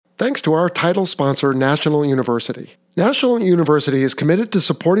thanks to our title sponsor, National University. National University is committed to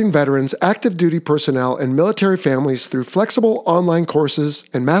supporting veterans, active duty personnel, and military families through flexible online courses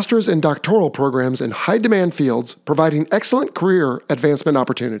and master's and doctoral programs in high-demand fields, providing excellent career advancement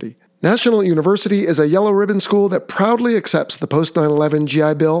opportunity. National University is a yellow ribbon school that proudly accepts the post-9/11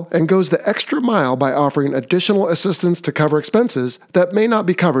 GI Bill and goes the extra mile by offering additional assistance to cover expenses that may not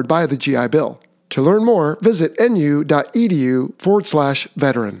be covered by the GI Bill. To learn more, visit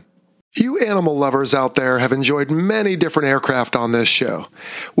nu.edu/veteran. You animal lovers out there have enjoyed many different aircraft on this show.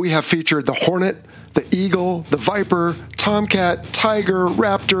 We have featured the Hornet, the Eagle, the Viper, Tomcat, Tiger,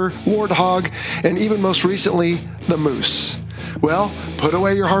 Raptor, Warthog, and even most recently, the Moose. Well, put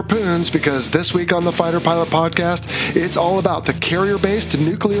away your harpoons because this week on the Fighter Pilot Podcast, it's all about the carrier-based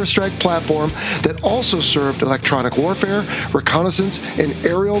nuclear strike platform that also served electronic warfare, reconnaissance, and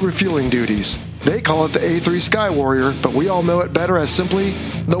aerial refueling duties. They call it the A3 Sky Warrior, but we all know it better as simply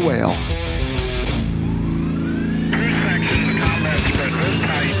the Whale.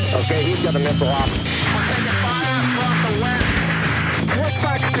 Okay, he's got a missile off.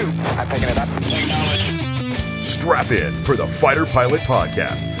 I'm picking it up. Strap in for the Fighter Pilot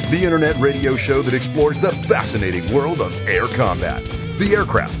Podcast, the internet radio show that explores the fascinating world of air combat, the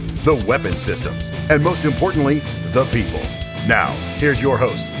aircraft, the weapon systems, and most importantly, the people. Now, here's your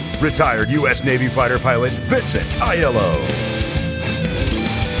host, retired U.S. Navy fighter pilot Vincent Aiello.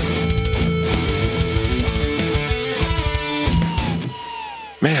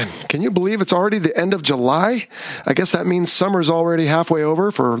 Man, can you believe it's already the end of July? I guess that means summer's already halfway over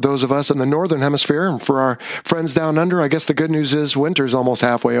for those of us in the northern hemisphere, and for our friends down under, I guess the good news is winter's almost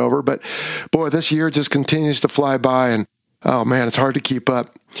halfway over. But boy, this year just continues to fly by, and oh man, it's hard to keep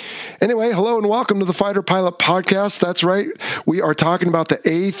up. Anyway, hello and welcome to the Fighter Pilot Podcast. That's right, we are talking about the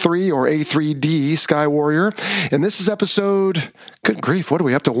A3 or A3D Sky Warrior, and this is episode, good grief, what are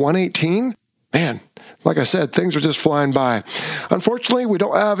we up to, 118? Man, like I said, things are just flying by. Unfortunately, we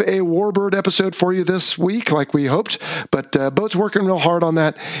don't have a Warbird episode for you this week like we hoped, but Boat's working real hard on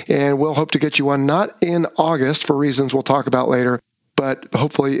that, and we'll hope to get you one not in August for reasons we'll talk about later, but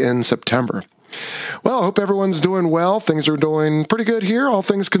hopefully in September. Well, I hope everyone's doing well. Things are doing pretty good here, all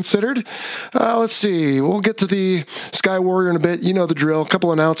things considered. Let's see. We'll get to the Sky Warrior in a bit. You know the drill. A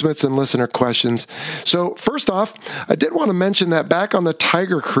couple announcements and listener questions. So first off, I did want to mention that back on the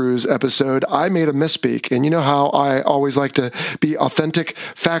Tiger Cruise episode, I made a misspeak. And you know how I always like to be authentic,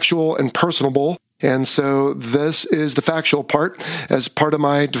 factual, and personable. And so this is the factual part as part of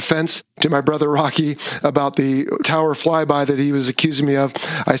my defense to my brother Rocky about the tower flyby that he was accusing me of.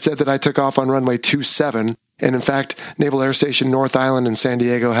 I said that I took off on runway 27. And in fact, Naval Air Station North Island in San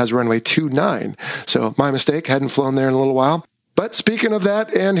Diego has runway 29. So my mistake, hadn't flown there in a little while. But speaking of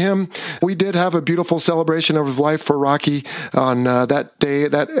that and him, we did have a beautiful celebration of life for Rocky on that day.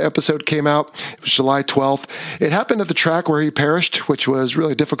 That episode came out. It was July 12th. It happened at the track where he perished, which was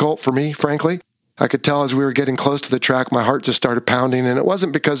really difficult for me, frankly. I could tell as we were getting close to the track, my heart just started pounding, and it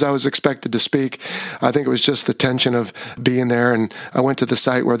wasn't because I was expected to speak. I think it was just the tension of being there, and I went to the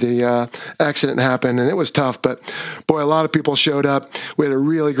site where the accident happened, and it was tough, but boy, a lot of people showed up. We had a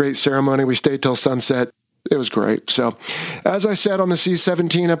really great ceremony. We stayed till sunset. It was great. So, as I said on the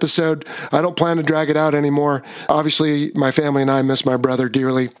C-17 episode, I don't plan to drag it out anymore. Obviously, my family and I miss my brother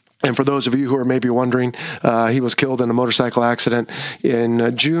dearly. And for those of you who are maybe wondering, he was killed in a motorcycle accident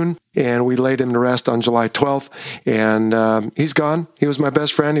in June, and we laid him to rest on July 12th, and he's gone. He was my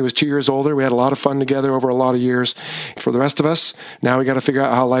best friend. He was 2 years older. We had a lot of fun together over a lot of years. For the rest of us, now we got to figure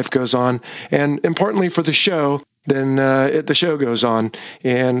out how life goes on. And importantly for the show, then the show goes on,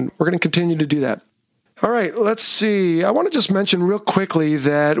 and we're going to continue to do that. All right, let's see. I want to just mention real quickly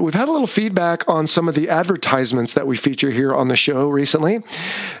that we've had a little feedback on some of the advertisements that we feature here on the show recently.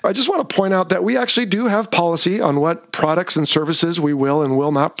 I just want to point out that we actually do have policy on what products and services we will and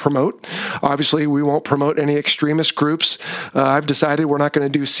will not promote. Obviously, we won't promote any extremist groups. I've decided we're not going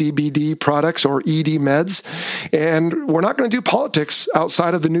to do CBD products or ED meds, and we're not going to do politics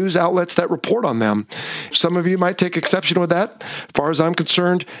outside of the news outlets that report on them. Some of you might take exception with that. As far as I'm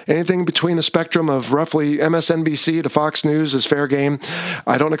concerned, anything between the spectrum of roughly MSNBC to Fox News is fair game.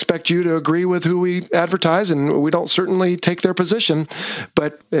 I don't expect you to agree with who we advertise, and we don't certainly take their position.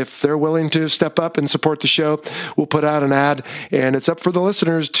 But if they're willing to step up and support the show, we'll put out an ad, and it's up for the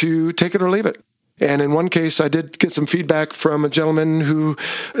listeners to take it or leave it. And in one case, I did get some feedback from a gentleman who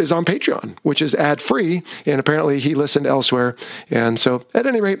is on Patreon, which is ad-free, and apparently he listened elsewhere. And so, at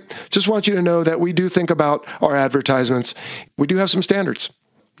any rate, just want you to know that we do think about our advertisements. We do have some standards.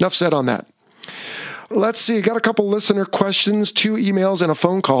 Enough said on that. Let's see. Got a couple listener questions, 2 emails, and a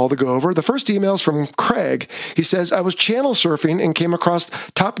phone call to go over. The first email is from Craig. He says, I was channel surfing and came across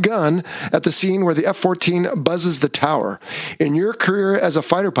Top Gun at the scene where the F-14 buzzes the tower. In your career as a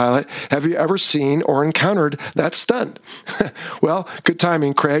fighter pilot, have you ever seen or encountered that stunt? Well, good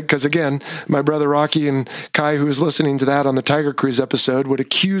timing, Craig, because again, my brother Rocky and Kai, who is listening to that on the Tiger Cruise episode, would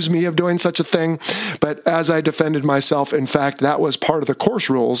accuse me of doing such a thing. But as I defended myself, in fact, that was part of the course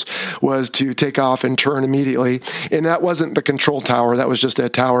rules, was to take off and turn immediately. And that wasn't the control tower. That was just a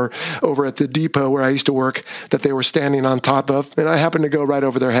tower over at the depot where I used to work that they were standing on top of. And I happened to go right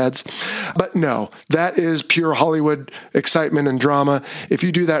over their heads. But no, that is pure Hollywood excitement and drama. If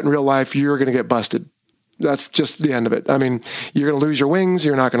you do that in real life, you're going to get busted. That's just the end of it. I mean, you're going to lose your wings.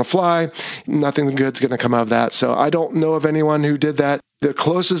 You're not going to fly. Nothing good's going to come out of that. So I don't know of anyone who did that. The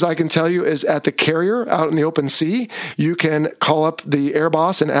closest I can tell you is at the carrier out in the open sea. You can call up the air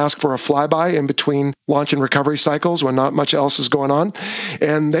boss and ask for a flyby in between launch and recovery cycles when not much else is going on.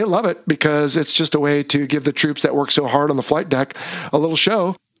 And they love it because it's just a way to give the troops that work so hard on the flight deck a little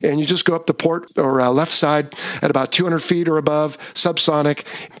show. And you just go up the port or left side at about 200 feet or above, subsonic.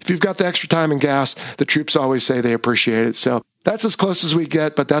 If you've got the extra time and gas, the troops always say they appreciate it. So that's as close as we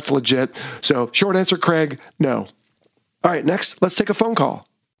get, but that's legit. So short answer, Craig, no. All right, next, let's take a phone call.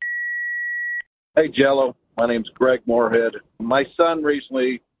 Hey, Jello. My name's Greg Moorhead. My son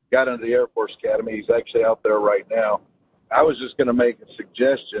recently got into the Air Force Academy. He's actually out there right now. I was just going to make a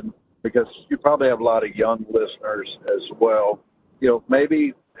suggestion because you probably have a lot of young listeners as well. You know,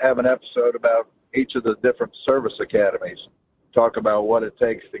 maybe have an episode about each of the different service academies. Talk about what it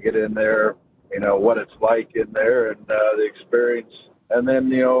takes to get in there, you know, what it's like in there and the experience, and then,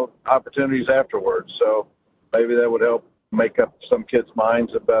 you know, opportunities afterwards. So maybe that would help make up some kids'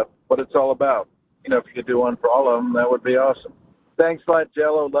 minds about what it's all about. You know, if you could do one for all of them, that would be awesome. Thanks a lot,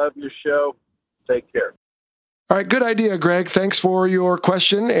 Jello. Love your show. Take care. All right, good idea, Greg. Thanks for your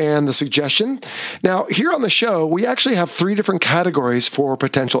question and the suggestion. Now, here on the show, we actually have 3 different categories for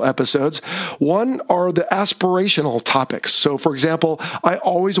potential episodes. One are the aspirational topics. So, for example, I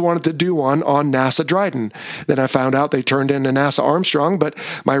always wanted to do one on NASA Dryden. Then I found out they turned into NASA Armstrong, but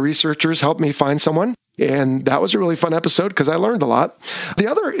my researchers helped me find someone. And that was a really fun episode because I learned a lot. The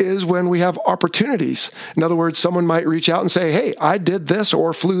other is when we have opportunities. In other words, someone might reach out and say, hey, I did this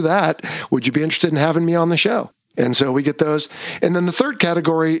or flew that. Would you be interested in having me on the show? And so we get those. And then the third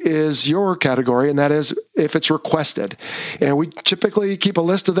category is your category, and that is if it's requested. And we typically keep a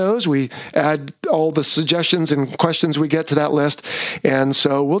list of those. We add all the suggestions and questions we get to that list. And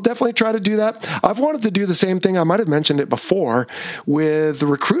so we'll definitely try to do that. I've wanted to do the same thing. I might have mentioned it before with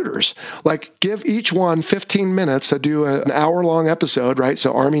recruiters. Like give each one 15 minutes to do an hour-long episode, right?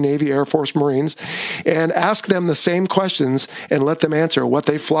 So Army, Navy, Air Force, Marines, and ask them the same questions and let them answer what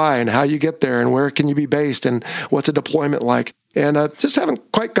they fly and how you get there and where can you be based and what's a deployment like? And just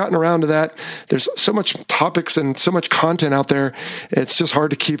haven't quite gotten around to that. There's so much topics and so much content out there. It's just hard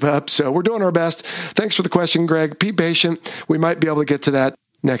to keep up. So we're doing our best. Thanks for the question, Greg. Be patient. We might be able to get to that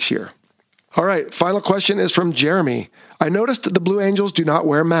next year. All right. Final question is from Jeremy. I noticed the Blue Angels do not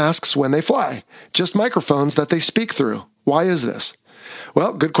wear masks when they fly, just microphones that they speak through. Why is this?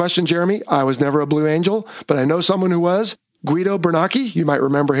 Well, good question, Jeremy. I was never a Blue Angel, but I know someone who was. Guido Bernacchi, you might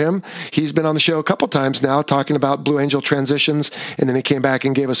remember him. He's been on the show a couple times now talking about Blue Angel transitions, and then he came back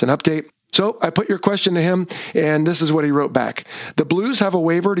and gave us an update. So I put your question to him, and this is what he wrote back. The Blues have a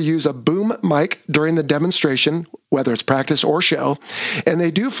waiver to use a boom mic during the demonstration, whether it's practice or show, and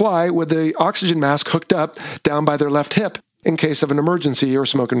they do fly with the oxygen mask hooked up down by their left hip in case of an emergency or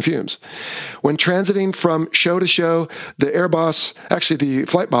smoke and fumes. When transiting from show to show, the air boss, actually the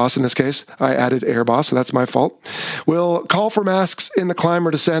flight boss in this case, I added air boss, so that's my fault, will call for masks in the climb or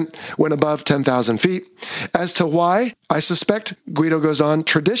descent when above 10,000 feet. As to why, I suspect, Guido goes on,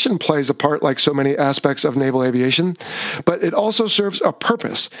 tradition plays a part like so many aspects of naval aviation, but it also serves a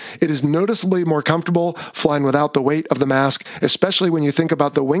purpose. It is noticeably more comfortable flying without the weight of the mask, especially when you think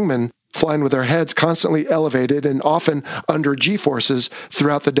about the wingmen flying with their heads constantly elevated and often under G-forces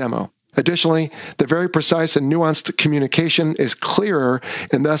throughout the demo. Additionally, the very precise and nuanced communication is clearer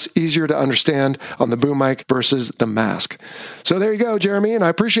and thus easier to understand on the boom mic versus the mask. So there you go, Jeremy, and I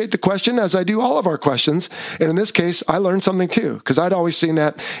appreciate the question, as I do all of our questions. And in this case, I learned something too, because I'd always seen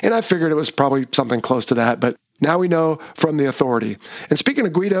that, and I figured it was probably something close to that, but now we know from the authority. And speaking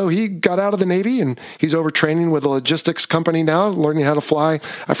of Guido, he got out of the Navy, and he's over training with a logistics company now, learning how to fly.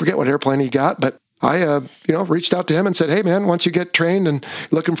 I forget what airplane he got, but I reached out to him and said, hey, man, once you get trained and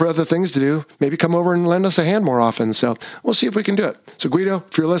looking for other things to do, maybe come over and lend us a hand more often. So we'll see if we can do it. So Guido,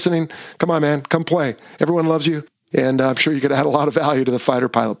 if you're listening, come on, man, come play. Everyone loves you, and I'm sure you could add a lot of value to the Fighter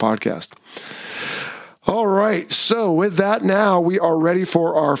Pilot podcast. All right. So with that, now we are ready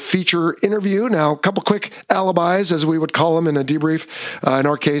for our feature interview. Now, a couple quick alibis, as we would call them in a debrief. In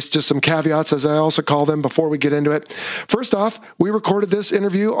our case, just some caveats, as I also call them, before we get into it. First off, we recorded this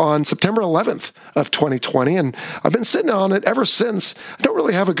interview on September 11th of 2020, and I've been sitting on it ever since. I don't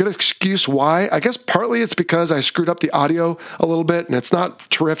really have a good excuse why. I guess partly it's because I screwed up the audio a little bit, and it's not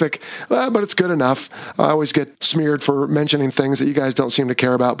terrific, but it's good enough. I always get smeared for mentioning things that you guys don't seem to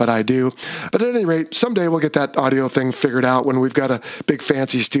care about, but I do. But at any rate, someday we'll get that audio thing figured out when we've got a big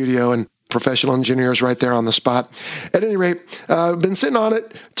fancy studio and professional engineers right there on the spot. At any rate, I've been sitting on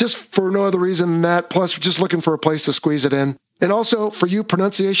it just for no other reason than that, plus just looking for a place to squeeze it in. And also, for you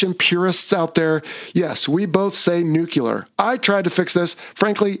pronunciation purists out there, yes, we both say nuclear. I tried to fix this.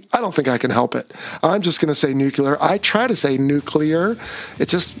 Frankly, I don't think I can help it. I'm just going to say nuclear. I try to say nuclear. It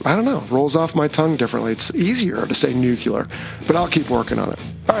just, I don't know, rolls off my tongue differently. It's easier to say nuclear, but I'll keep working on it.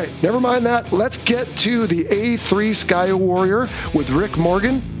 All right, never mind that. Let's get to the A3 Sky Warrior with Rick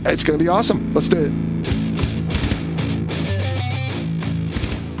Morgan. It's going to be awesome. Let's do it.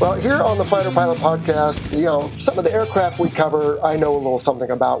 Well, here on the Fighter Pilot Podcast, some of the aircraft we cover, I know a little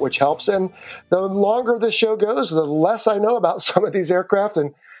something about, which helps. And the longer the show goes, the less I know about some of these aircraft.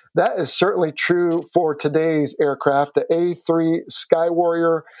 And that is certainly true for today's aircraft, the A3 Sky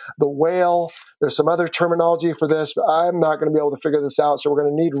Warrior, the Whale. There's some other terminology for this, but I'm not going to be able to figure this out. So we're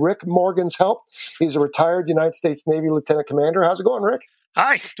going to need Rick Morgan's help. He's a retired United States Navy Lieutenant Commander. How's it going, Rick?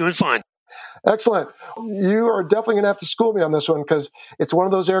 Hi, doing fine. Excellent. You are definitely going to have to school me on this one because it's one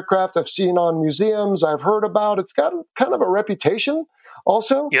of those aircraft I've seen on museums, I've heard about. It's got kind of a reputation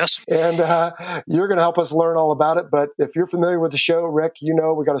also. Yes. And you're going to help us learn all about it. But if you're familiar with the show, Rick,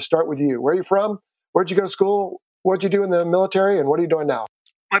 we got to start with you. Where are you from? Where'd you go to school? What'd you do in the military? And what are you doing now?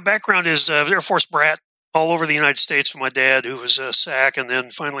 My background is Air Force brat all over the United States from my dad, who was a SAC and then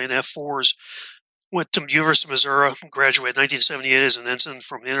finally an F-4s. Went to the University of Missouri, graduated in 1978 as an ensign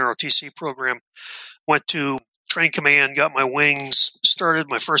from the NROTC program. Went to Train Command, got my wings, started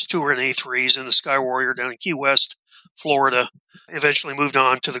my first tour in A3s in the Sky Warrior down in Key West, Florida. Eventually moved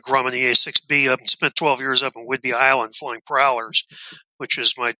on to the Grumman EA-6B up and spent 12 years up in Whidbey Island flying Prowlers, which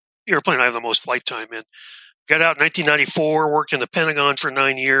is my airplane I have the most flight time in. Got out in 1994, worked in the Pentagon for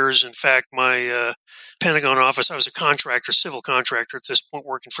 9 years. In fact, my Pentagon office, I was a contractor, civil contractor at this point,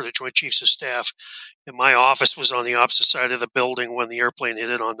 working for the Joint Chiefs of Staff. And my office was on the opposite side of the building when the airplane hit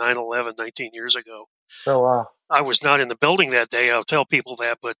it on 9/11 19 years ago. Oh, wow. I was not in the building that day. I'll tell people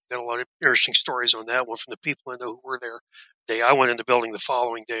that, but got a lot of interesting stories on that one from the people I know who were there. I went in the building the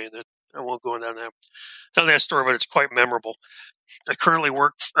following day, and I won't go down that story, but it's quite memorable. I currently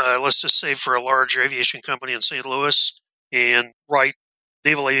work, let's just say, for a large aviation company in St. Louis and write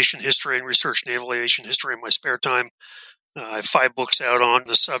naval aviation history and research naval aviation history in my spare time. I have 5 books out on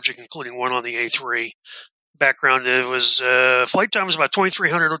the subject, including one on the A3. Background, it was flight time was about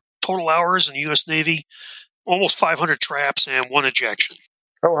 2,300 total hours in the U.S. Navy, almost 500 traps, and 1 ejection.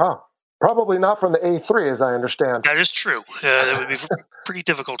 Oh, wow. Probably not from the A3, as I understand. That is true. It would be pretty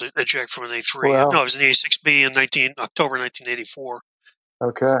difficult to eject from an A3. Well, no, it was an A6B in October 1984.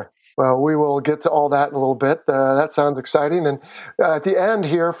 Okay. Well, we will get to all that in a little bit. That sounds exciting. And at the end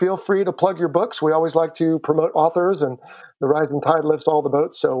here, feel free to plug your books. We always like to promote authors, and the rising tide lifts all the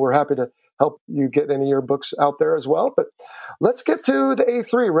boats. So we're happy to help you get any of your books out there as well. But let's get to the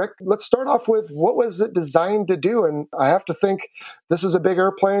A3, Rick. Let's start off with what was it designed to do? And I have to think this is a big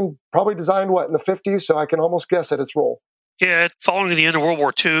airplane, probably designed, in the 50s? So I can almost guess at its role. Yeah, following the end of World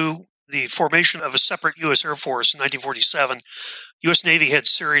War II, the formation of a separate U.S. Air Force in 1947, U.S. Navy had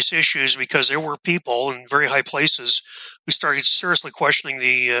serious issues because there were people in very high places who started seriously questioning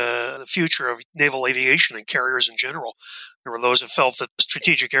the future of naval aviation and carriers in general. There were those that felt that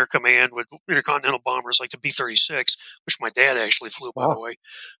Strategic Air Command with intercontinental bombers like the B-36, which my dad actually flew, by the way,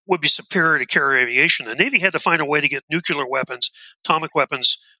 would be superior to carrier aviation. The Navy had to find a way to get nuclear weapons, atomic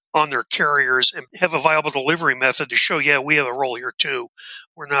weapons, on their carriers and have a viable delivery method to show, we have a role here too.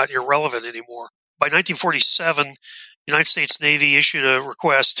 We're not irrelevant anymore. By 1947, the United States Navy issued a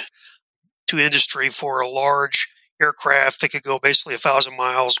request to industry for a large aircraft that could go basically 1,000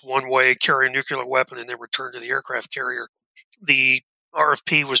 miles one way, carry a nuclear weapon, and then return to the aircraft carrier. The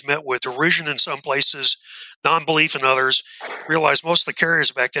RFP was met with derision in some places, non-belief in others. Realized most of the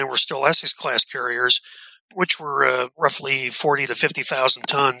carriers back then were still Essex-class carriers, which were roughly 40 to 50,000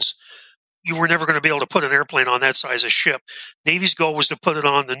 tons. You were never going to be able to put an airplane on that size of ship. Navy's goal was to put it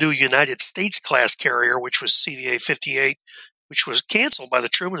on the new United States class carrier, which was CVA-58, which was canceled by the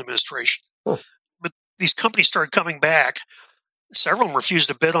Truman administration. But these companies started coming back. Several of them refused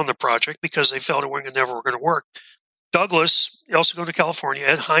to bid on the project because they felt it wasn't never going to work. Douglas, also going to California,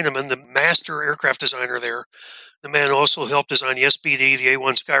 Ed Heinemann, the master aircraft designer there, the man who also helped design the SBD, the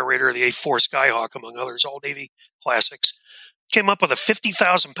A-1 Skyraider, the A-4 Skyhawk, among others, all Navy classics, came up with a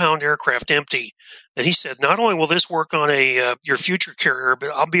 50,000-pound aircraft empty. And he said, not only will this work on your future carrier, but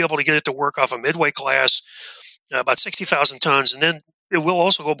I'll be able to get it to work off a Midway class, about 60,000 tons, and then it will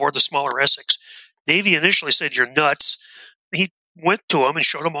also go aboard the smaller Essex. Navy initially said, you're nuts. He went to them and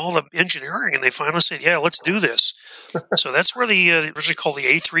showed them all the engineering, and they finally said, yeah, let's do this. So that's where the originally called the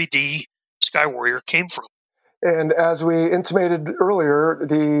A3D Skywarrior came from. And as we intimated earlier,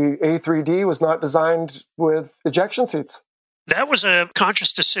 the A3D was not designed with ejection seats. That was a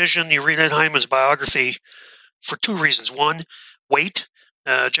conscious decision. You read Ed Heinemann's biography for two reasons. One, weight.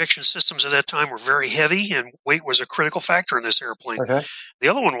 Ejection systems at that time were very heavy, and weight was a critical factor in this airplane. Okay. The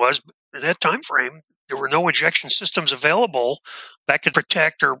other one was, in that time frame, there were no ejection systems available that could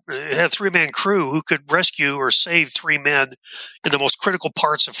protect, or it had a three-man crew who could rescue or save three men in the most critical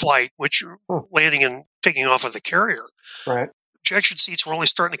parts of flight, which are landing and taking off of the carrier. Right. Ejection seats were only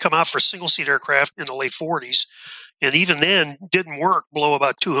starting to come out for single-seat aircraft in the late 40s, and even then didn't work below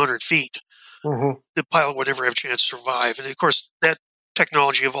about 200 feet. Mm-hmm. The pilot would never have a chance to survive. And, of course, that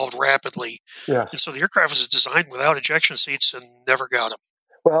technology evolved rapidly. Yes. And so the aircraft was designed without ejection seats and never got them.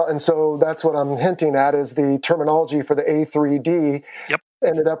 Well, and so that's what I'm hinting at is the terminology for the A3D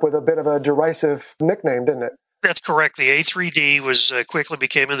ended up with a bit of a derisive nickname, didn't it? That's correct. The A3D was quickly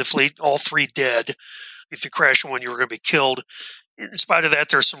became in the fleet, all three dead. If you crash one, you were going to be killed. In spite of that,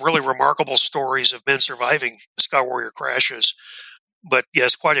 there's some really remarkable stories of men surviving Skywarrior crashes. But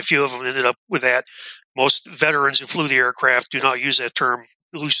yes, quite a few of them ended up with that. Most veterans who flew the aircraft do not use that term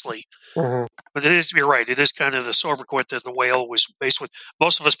loosely. Mm-hmm. But you're right, it is kind of the sobriquet that the whale was based with.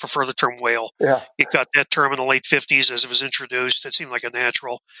 Most of us prefer the term whale. Yeah. It got that term in the late 50s as it was introduced. It seemed like a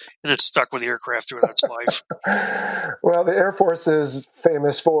natural, and it stuck with the aircraft throughout its life. Well, the Air Force is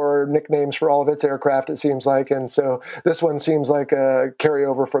famous for nicknames for all of its aircraft, it seems like, and so this one seems like a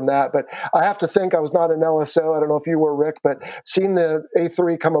carryover from that. But I have to think, I was not an LSO, I don't know if you were, Rick, but seeing the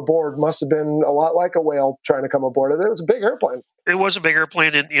A3 come aboard must have been a lot like a whale trying to come aboard. It was a big airplane. It was a big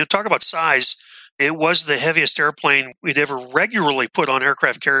airplane, and talk about size. It was the heaviest airplane we'd ever regularly put on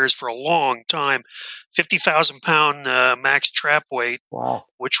aircraft carriers for a long time. 50,000-pound max trap weight, wow,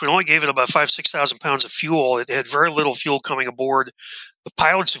 which we only gave it about 6,000 pounds of fuel. It had very little fuel coming aboard. The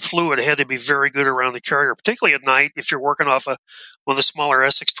pilots who flew it had to be very good around the carrier, particularly at night if you're working off one of the smaller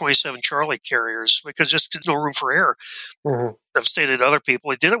Essex-27 Charlie carriers, because just no room for air. Mm-hmm. I've stated to other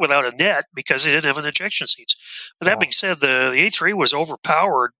people, it did it without a net because they didn't have an ejection seats. But that being said, the A3 was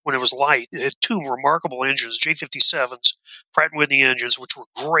overpowered when it was light. It had two remarkable engines, J57s, Pratt & Whitney engines, which were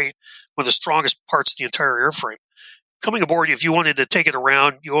great, with the strongest parts of the entire airframe. Coming aboard, if you wanted to take it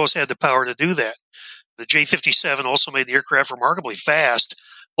around, you always had the power to do that. The J57 also made the aircraft remarkably fast,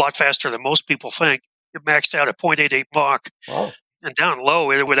 a lot faster than most people think. It maxed out at 0.88 Mach. Wow. And down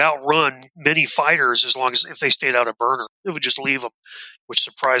low, it would outrun many fighters if they stayed out of burner. It would just leave them, which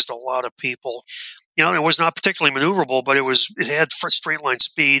surprised a lot of people. It was not particularly maneuverable, but it had straight line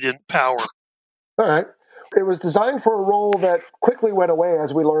speed and power. All right. It was designed for a role that quickly went away,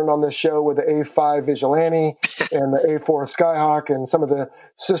 as we learned on this show, with the A5 Vigilante and the A4 Skyhawk and some of the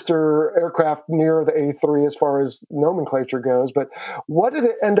sister aircraft near the A3 as far as nomenclature goes. But what did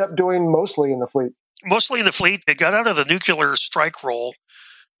it end up doing mostly in the fleet? Mostly in the fleet. It got out of the nuclear strike role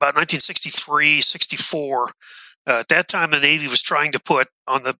about 1963, 64. At that time, the Navy was trying to put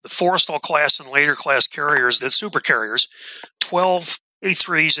on the Forrestal class and later class carriers, the super carriers, 12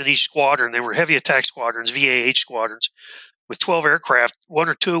 A3s in each squadron. They were heavy attack squadrons, VAH squadrons, with 12 aircraft. One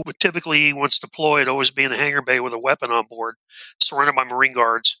or two would typically, once deployed, always be in the hangar bay with a weapon on board, surrounded by Marine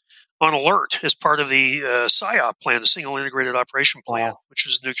Guards, on alert as part of the SIOP plan, the Single Integrated Operation Plan, which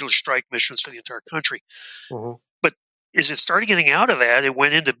is nuclear strike missions for the entire country. Mm-hmm. But as it started getting out of that, it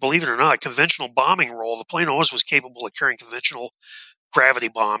went into, believe it or not, conventional bombing role. The plane always was capable of carrying conventional gravity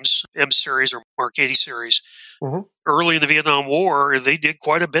bombs, M series or Mark 80 series. Mm-hmm. Early in the Vietnam War, they did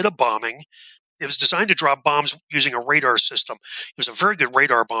quite a bit of bombing. It was designed to drop bombs using a radar system. It was a very good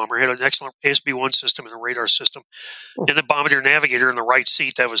radar bomber. It had an excellent ASB-1 system and a radar system. And the bombardier navigator in the right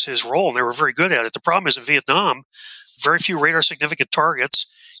seat, that was his role, and they were very good at it. The problem is in Vietnam, very few radar-significant targets,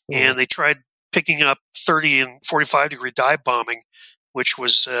 and they tried picking up 30 and 45-degree dive bombing, which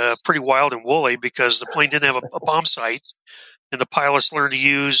was pretty wild and woolly because the plane didn't have a bomb sight, and the pilots learned to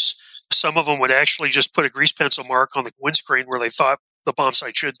use – some of them would actually just put a grease pencil mark on the windscreen where they thought the bomb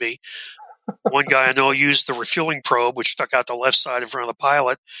sight should be. One guy I know used the refueling probe, which stuck out the left side in front of the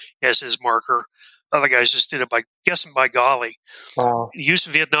pilot, as his marker. Other guys just did it by guessing by golly. Wow. The use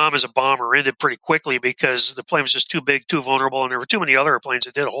of Vietnam as a bomber ended pretty quickly because the plane was just too big, too vulnerable, and there were too many other airplanes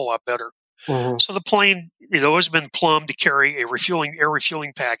that did a whole lot better. Mm-hmm. So the plane had always been plumbed to carry a air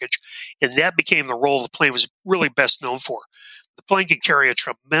refueling package, and that became the role the plane was really best known for. The plane could carry a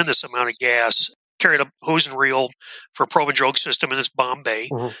tremendous amount of gas, carried a hose and reel for a probe and drogue system in its bomb bay,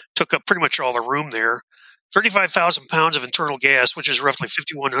 took up pretty much all the room there. 35,000 pounds of internal gas, which is roughly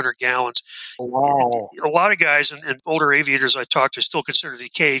 5,100 gallons. Wow. A lot of guys and older aviators I talked to still consider the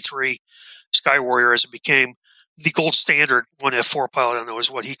Ka-3 Sky Warrior, as it became the gold standard, one F4 pilot I know is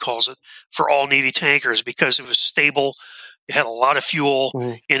what he calls it, for all Navy tankers, because it was stable, it had a lot of fuel,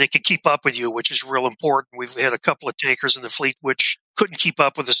 and it could keep up with you, which is real important. We've had a couple of tankers in the fleet which couldn't keep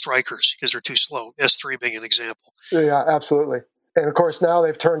up with the Strykers because they're too slow, S3 being an example. Yeah, absolutely. And of course, now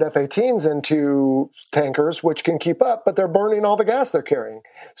they've turned F-18s into tankers, which can keep up, but they're burning all the gas they're carrying.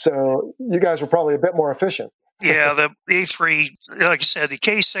 So you guys were probably a bit more efficient. Yeah, the A3, like I said, the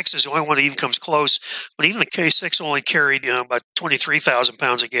K6 is the only one that even comes close. But even the K6 only carried about 23,000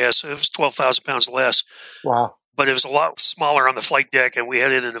 pounds of gas. So it was 12,000 pounds less. Wow. But it was a lot smaller on the flight deck, and we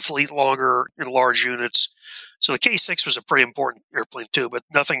had it in the fleet longer in large units. So the K6 was a pretty important airplane too, but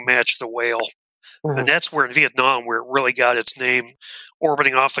nothing matched the Whale. And that's where in Vietnam, where it really got its name,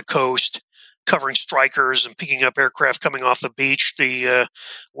 orbiting off the coast, covering Strykers and picking up aircraft coming off the beach. The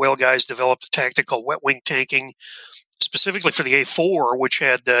Whale guys developed a tactic called wet wing tanking, specifically for the A4, which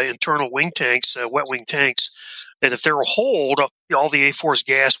had internal wing tanks, wet wing tanks, that if they were holed, all the A4's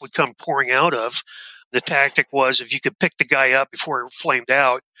gas would come pouring out of. The tactic was, if you could pick the guy up before it flamed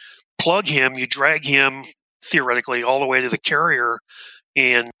out, plug him, you drag him, theoretically, all the way to the carrier,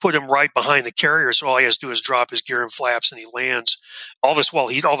 and put him right behind the carrier. So all he has to do is drop his gear and flaps and he lands. All this while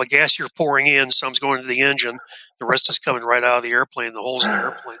all the gas you're pouring in, some's going to the engine. The rest is coming right out of the airplane, the holes in the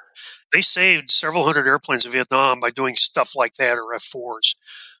airplane. They saved several hundred airplanes in Vietnam by doing stuff like that, or F4s.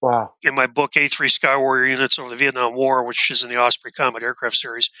 Wow. In my book, A3 Sky Warrior Units over the Vietnam War, which is in the Osprey Combat Aircraft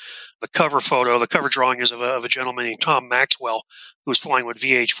Series, the cover drawing is of a gentleman named Tom Maxwell, who was flying with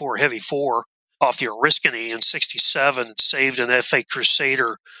VH-4 Heavy 4 off the Oriskany in 1967 and saved an F-8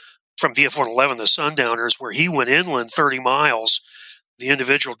 Crusader from VF-111, the Sundowners, where he went inland 30 miles. The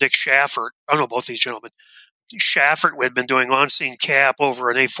individual, Dick Schaffert, I don't know both these gentlemen, Schaffert had been doing on-scene cap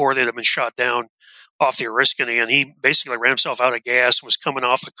over an A4 that had been shot down off the Oriskany, and he basically ran himself out of gas and was coming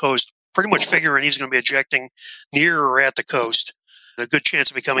off the coast, pretty much figuring he's going to be ejecting near or at the coast. A good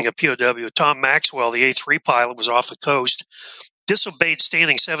chance of becoming a POW. Tom Maxwell, the A3 pilot, was off the coast, disobeyed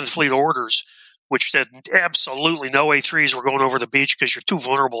standing 7th Fleet orders, which said absolutely no A3s were going over the beach because you're too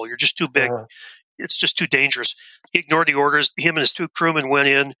vulnerable. You're just too big. It's just too dangerous. He ignored the orders. Him and his 2 crewmen went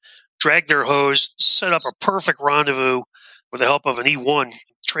in, dragged their hose, set up a perfect rendezvous with the help of an E1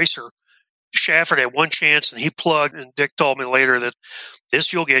 tracer. Schaffert had one chance, and he plugged, and Dick told me later that his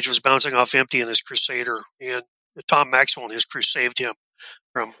fuel gauge was bouncing off empty in his Crusader, and Tom Maxwell and his crew saved him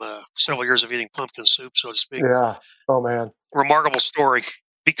from several years of eating pumpkin soup, so to speak. Yeah. Oh, man. Remarkable story.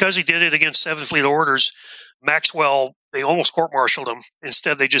 Because he did it against 7th Fleet orders, Maxwell, they almost court-martialed him.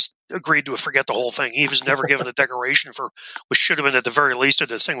 Instead, they just agreed to forget the whole thing. He was never given a decoration for what should have been at the very least a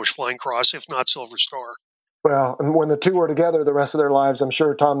Distinguished Flying Cross, if not Silver Star. Well, and when the two were together the rest of their lives, I'm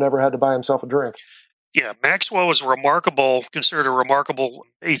sure Tom never had to buy himself a drink. Yeah, Maxwell was considered a remarkable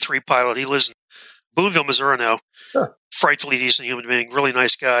A3 pilot. He lives in Boonville, Missouri now. Huh. Frightfully decent human being, really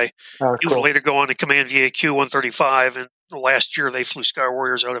nice guy. Oh, he would later go on to command VAQ-135, and last year they flew Sky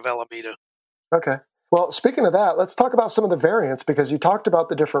Warriors out of Alameda. Okay. Well, speaking of that, let's talk about some of the variants, because you talked about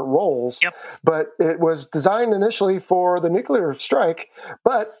the different roles, but it was designed initially for the nuclear strike,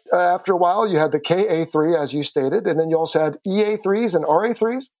 but after a while you had the KA-3, as you stated, and then you also had EA-3s and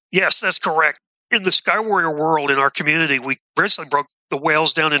RA-3s? Yes, that's correct. In the Sky Warrior world, in our community, we basically broke the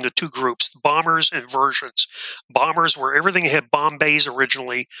Whales down into 2 groups, bombers and versions. Bombers were everything had bomb bays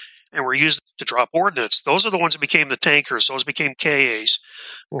originally and were used to drop ordnance. Those are the ones that became the tankers. Those became KAs.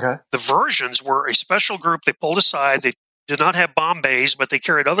 Okay. The versions were a special group they pulled aside. They did not have bomb bays, but they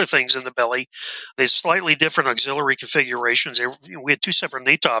carried other things in the belly. They had slightly different auxiliary configurations. We had 2 separate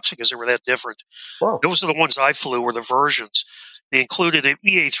NATOPs because they were that different. Whoa. Those are the ones I flew, were the versions. They included an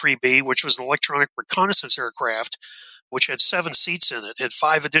EA-3B, which was an electronic reconnaissance aircraft, which had 7 seats in it. It had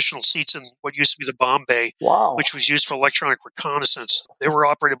 5 additional seats in what used to be the bomb bay, which was used for electronic reconnaissance. They were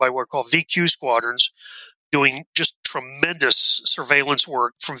operated by what are called VQ squadrons, doing just tremendous surveillance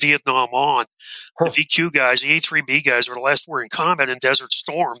work from Vietnam on. The VQ guys, the A3B guys, were in combat in Desert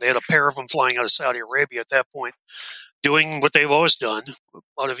Storm. They had a pair of them flying out of Saudi Arabia at that point, doing what they've always done,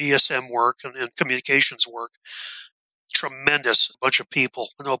 a lot of ESM work and communications work. tremendous bunch of people.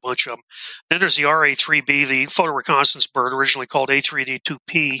 I know a bunch of them. Then there's the RA-3B, the photo reconnaissance bird, originally called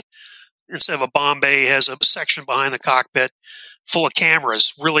A3D-2P. Instead of a bomb bay, has a section behind the cockpit full of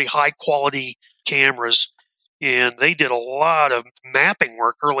cameras, really high-quality cameras. And they did a lot of mapping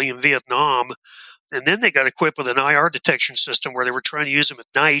work early in Vietnam. And then they got equipped with an IR detection system where they were trying to use them at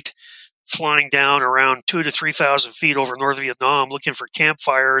night, flying down around 2,000 to 3,000 feet over North Vietnam, looking for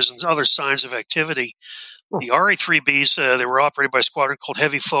campfires and other signs of activity. The RA-3Bs, they were operated by a squadron called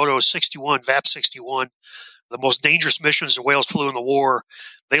Heavy Photo 61, VAP-61. The most dangerous missions the whales flew in the war.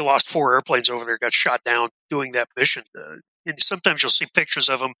 They lost 4 airplanes over there, got shot down doing that mission. And sometimes you'll see pictures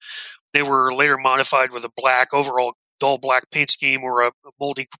of them. They were later modified with a black, overall dull black paint scheme or a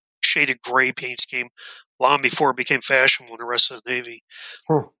moldy shaded gray paint scheme long before it became fashionable in the rest of the Navy.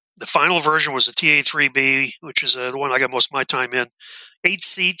 The final version was the TA-3B, which is the one I got most of my time in. 8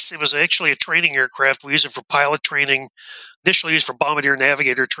 seats. It was actually a training aircraft. We used it for pilot training. Initially used for bombardier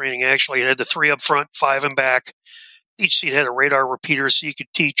navigator training, actually. It had the 3 up front, 5 in back. Each seat had a radar repeater, so you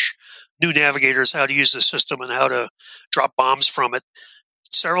could teach new navigators how to use the system and how to drop bombs from it.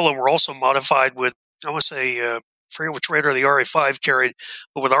 Several of them were also modified with, I want to say, I forget which radar the RA-5 carried,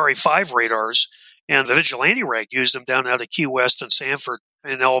 but with RA-5 radars. And the Vigilante Rag used them down out of Key West and Sanford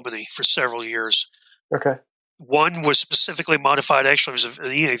in Albany for several years. Okay. One was specifically modified, actually it was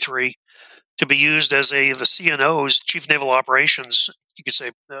an EA-3, to be used as the CNO's, Chief Naval Operations, you could say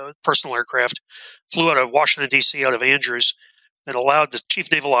personal aircraft, flew out of Washington, D.C., out of Andrews, and allowed the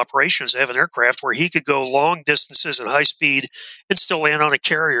Chief Naval Operations to have an aircraft where he could go long distances at high speed and still land on a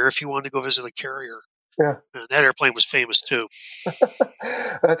carrier if he wanted to go visit a carrier. Yeah. And that airplane was famous too.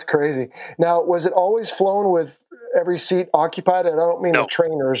 That's crazy. Now, was it always flown with every seat occupied? And I don't mean the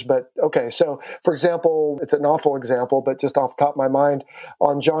trainers, but okay. So, for example, it's an awful example, but just off the top of my mind,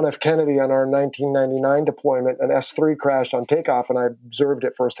 on John F. Kennedy on our 1999 deployment, an S-3 crashed on takeoff, and I observed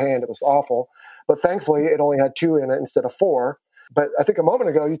it firsthand. It was awful. But thankfully, it only had 2 in it instead of 4. But I think a moment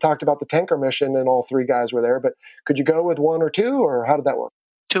ago, you talked about the tanker mission and all 3 guys were there. But could you go with 1 or 2, or how did that work?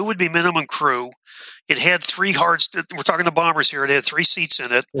 2 would be minimum crew. It had 3 hard, we're talking the bombers here, it had 3 seats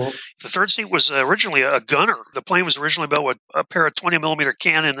in it. Mm-hmm. The third seat was originally a gunner. The plane was originally built with a pair of 20-millimeter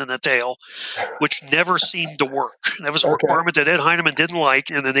cannon in the tail, which never seemed to work. That was a requirement that Ed Heinemann didn't like,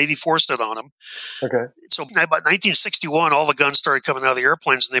 and the Navy forced it on him. Okay. So about 1961, all the guns started coming out of the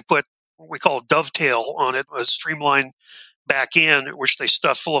airplanes, and they put what we call a dovetail on it, a streamlined back end, which they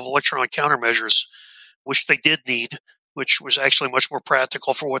stuffed full of electronic countermeasures, which they did need, which was actually much more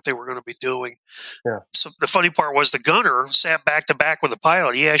practical for what they were going to be doing. Yeah. So the funny part was the gunner sat back to back with the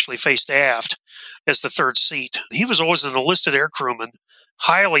pilot. He actually faced aft as the third seat. He was always an enlisted air crewman,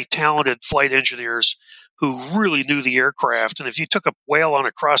 highly talented flight engineers who really knew the aircraft. And if you took a whale on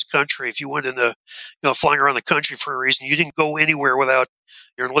a cross country, if you went into, flying around the country for a reason, you didn't go anywhere without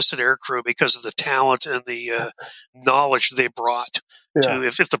your enlisted air crew because of the talent and the knowledge they brought. To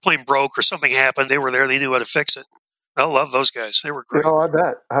if the plane broke or something happened, they were there. They knew how to fix it. I love those guys. They were great. Oh, I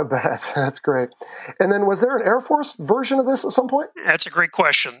bet. That's great. And then was there an Air Force version of this at some point? That's a great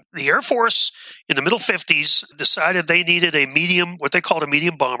question. The Air Force in the middle 50s decided they needed a medium, what they called a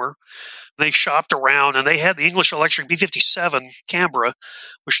medium bomber. They shopped around and they had the English Electric B-57 Canberra,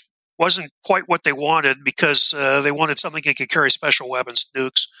 which wasn't quite what they wanted because they wanted something that could carry special weapons,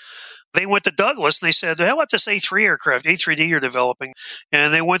 nukes. They went to Douglas and they said, how about this A-3 aircraft, A-3D you're developing?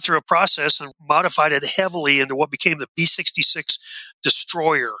 And they went through a process and modified it heavily into what became the B-66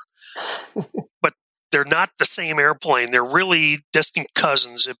 destroyer. But they're not the same airplane. They're really distant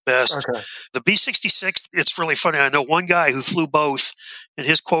cousins at best. Okay. The B-66, it's really funny. I know one guy who flew both, and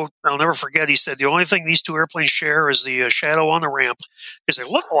his quote, I'll never forget, he said, the only thing these 2 airplanes share is the shadow on the ramp, because they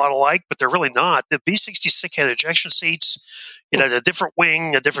look a lot alike, but they're really not. The B-66 had ejection seats. It had a different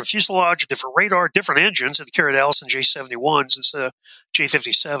wing, a different fuselage, a different radar, different engines. It carried Allison J-71s instead of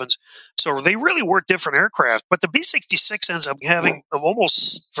J-57s. So they really were different aircraft. But the B-66 ends up having an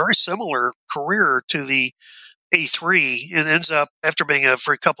almost very similar career to the A-3. It ends up, after being,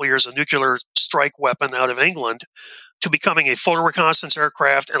 for a couple of years, a nuclear strike weapon out of England, to becoming a photo reconnaissance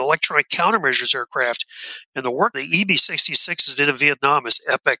aircraft and electronic countermeasures aircraft. And the work the EB-66s did in Vietnam is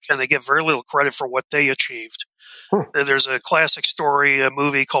epic, and they get very little credit for what they achieved. There's a classic story, a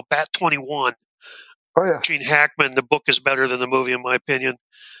movie called Bat-21. Oh, yeah. Gene Hackman, the book is better than the movie, in my opinion.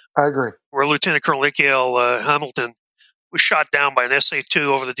 I agree. Where Lieutenant Colonel Ickael Hamilton was shot down by an SA-2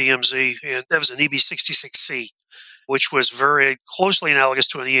 over the DMZ, and that was an EB-66C, which was very closely analogous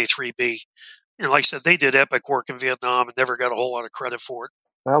to an EA-3B. And like I said, they did epic work in Vietnam and never got a whole lot of credit for it.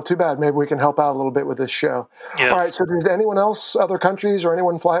 Well, too bad. Maybe we can help out a little bit with this show. Yeah. All right. So did anyone else, other countries, or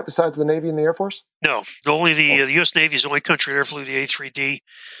anyone fly it besides the Navy and the Air Force? No, only the U.S. Navy is the only country that ever flew the A3D. It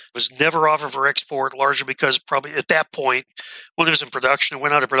was never offered for export, largely because probably at that point, when it was in production, it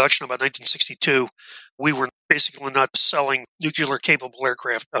went out of production about 1962. We were basically not selling nuclear-capable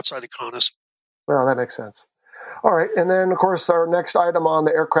aircraft outside of CONUS. Well, that makes sense. All right. And then, of course, our next item on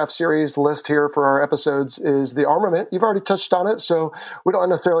the aircraft series list here for our episodes is the armament. You've already touched on it, so we don't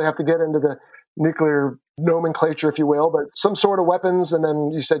necessarily have to get into the nuclear nomenclature, if you will, but some sort of weapons. And then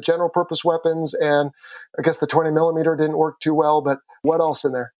you said general purpose weapons. And I guess the 20 millimeter didn't work too well, but what else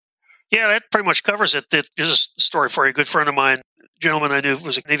in there? Yeah, that pretty much covers it. There's a story for you. A good friend of mine, gentleman I knew,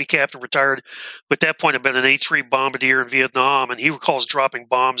 was a Navy captain, retired. At that point, had been an A3 bombardier in Vietnam, and he recalls dropping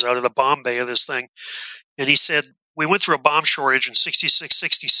bombs out of the bomb bay of this thing. And he said, we went through a bomb shortage in 66,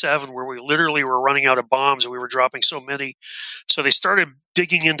 67, where we literally were running out of bombs, and we were dropping so many. So they started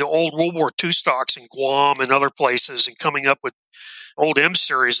digging into old World War II stocks in Guam and other places and coming up with old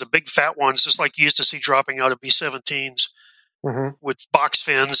M-series, the big fat ones, just like you used to see dropping out of B-17s. Mm-hmm. With box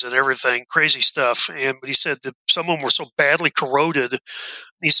fins and everything, crazy stuff. But he said that some of them were so badly corroded.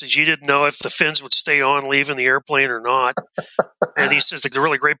 He says you didn't know if the fins would stay on leaving the airplane or not. And he says the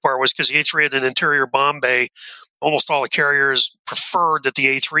really great part was because the A3 had an interior bomb bay, almost all the carriers preferred that the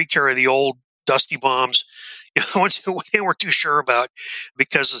A3 carry the old dusty bombs. Ones they weren't too sure about,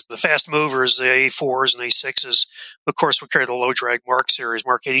 because the fast movers, the A4s and A6s, of course, would carry the low drag Mark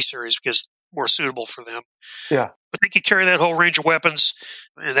 80 series, because more suitable for them. Yeah. But they could carry that whole range of weapons,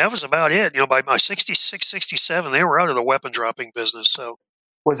 and that was about it. By 66, 67, they were out of the weapon dropping business. So,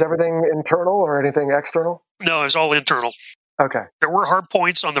 was everything internal or anything external? No, it was all internal. Okay. There were hard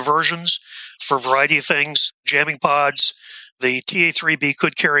points on the versions for a variety of things, jamming pods. The TA-3B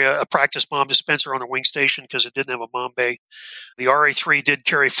could carry a practice bomb dispenser on a wing station because it didn't have a bomb bay. The RA-3 did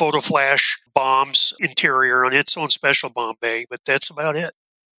carry photo flash bombs interior on its own special bomb bay, but that's about it.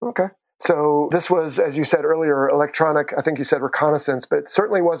 Okay. So this was, as you said earlier, electronic, I think you said reconnaissance, but it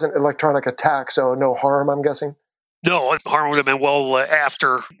certainly wasn't electronic attack, so no harm, I'm guessing? No, harm would have been well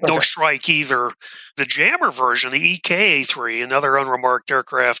after. No strike either. The jammer version, the EK-A3, another unremarked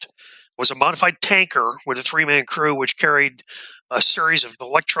aircraft, was a modified tanker with a 3-man crew, which carried a series of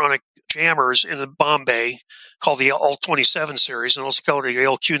electronic jammers in the bomb bay called the ALT-27 series, and also called the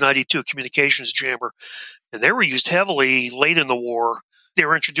LQ-92 communications jammer. And they were used heavily late in the war. They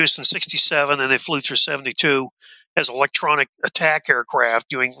were introduced in 67 and they flew through 72 as electronic attack aircraft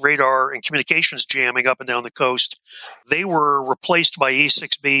doing radar and communications jamming up and down the coast. They were replaced by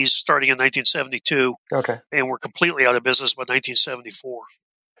E-6Bs starting in 1972 and were completely out of business by 1974.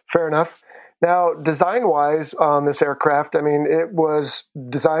 Fair enough. Now, design-wise on this aircraft, I mean, it was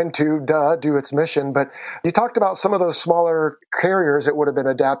designed to, do its mission, but you talked about some of those smaller carriers it would have been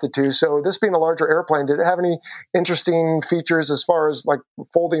adapted to. So this being a larger airplane, did it have any interesting features as far as like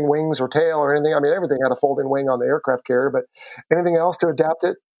folding wings or tail or anything? I mean, everything had a folding wing on the aircraft carrier, but anything else to adapt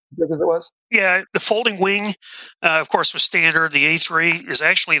it big as it was? Yeah, the folding wing, of course, was standard. The A3 is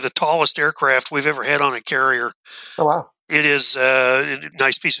actually the tallest aircraft we've ever had on a carrier. Oh, wow. It is a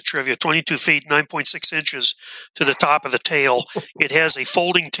nice piece of trivia, 22 feet, 9.6 inches to the top of the tail. It has a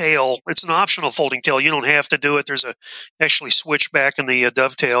folding tail. It's an optional folding tail. You don't have to do it. There's a actually switch back in the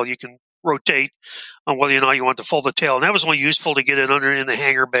dovetail. You can rotate on whether or not you want to fold the tail. And that was only useful to get it under in the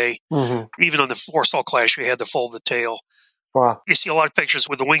hangar bay. Mm-hmm. Even on the Forstall class, you had to fold the tail. Wow. You see a lot of pictures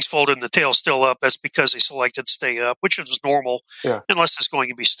with the wings folded and the tail still up. That's because they selected stay up, which is normal, unless it's going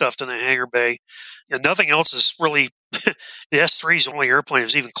to be stuffed in a hangar bay. And nothing else is really, the S3 is the only airplane that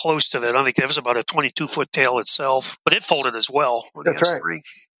was even close to that. I think that was about a 22-foot tail itself, but it folded as well. That's S3. Right.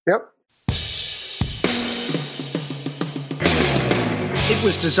 Yep. It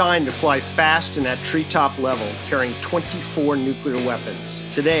was designed to fly fast and at treetop level, carrying 24 nuclear weapons.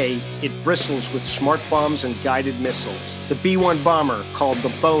 Today, it bristles with smart bombs and guided missiles. The B-1 bomber, called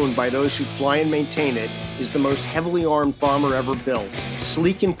the Bone by those who fly and maintain it, is the most heavily armed bomber ever built.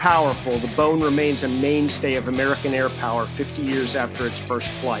 Sleek and powerful, the Bone remains a mainstay of American air power 50 years after its first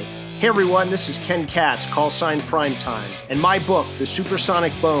flight. Hey everyone, this is Ken Katz, callsign Primetime, and my book, The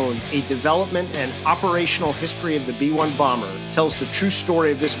Supersonic Bone, A Development and Operational History of the B-1 Bomber, tells the true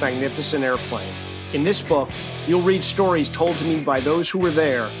story of this magnificent airplane. In this book, you'll read stories told to me by those who were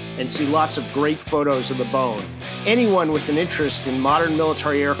there and see lots of great photos of the Bone. Anyone with an interest in modern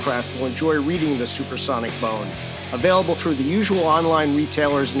military aircraft will enjoy reading The Supersonic Bone, available through the usual online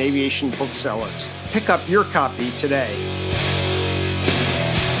retailers and aviation booksellers. Pick up your copy today.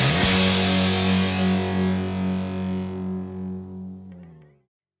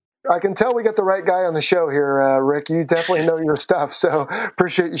 I can tell we got the right guy on the show here, Rick. You definitely know your stuff, so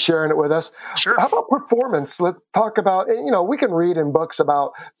appreciate you sharing it with us. Sure. How about performance? Let's talk about, we can read in books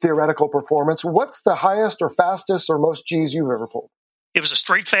about theoretical performance. What's the highest or fastest or most Gs you've ever pulled? It was a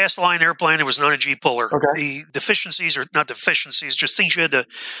straight, fast line airplane. It was not a G puller. Okay. The deficiencies, or not deficiencies, just things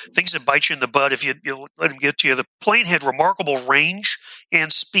things that bite you in the butt if you let them get to you. The plane had remarkable range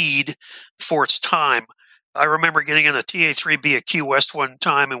and speed for its time. I remember getting in a TA-3B at Key West one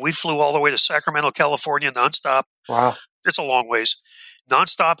time, and we flew all the way to Sacramento, California, nonstop. Wow. It's a long ways.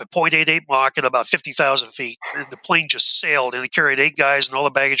 Nonstop at 0.88 Mach at about 50,000 feet. And the plane just sailed, and it carried 8 guys and all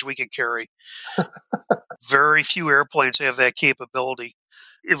the baggage we could carry. Very few airplanes have that capability.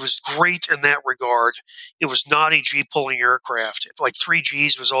 It was great in that regard. It was not a G-pulling aircraft. Like 3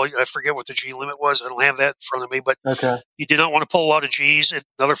 Gs was all, I forget what the G limit was. I don't have that in front of me, but okay. You did not want to pull a lot of Gs. And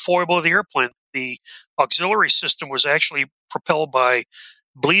another foible of the airplane, the auxiliary system was actually propelled by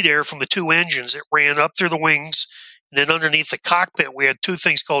bleed air from the 2 engines. It ran up through the wings, and then underneath the cockpit, we had 2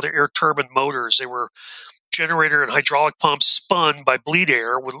 things called air turbine motors. They were generator and hydraulic pumps spun by bleed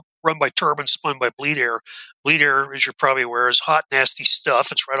air, run by turbines spun by bleed air. Bleed air, as you're probably aware, is hot, nasty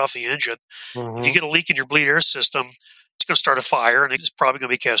stuff. It's right off the engine. Mm-hmm. If you get a leak in your bleed air system, it's going to start a fire, and it's probably going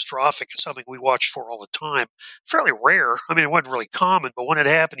to be catastrophic. It's something we watched for all the time. Fairly rare. I mean, it wasn't really common, but when it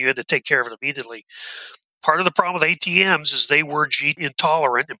happened, you had to take care of it immediately. Part of the problem with ATMs is they were G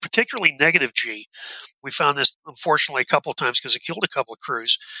intolerant, and particularly negative G. We found this, unfortunately, a couple of times because it killed a couple of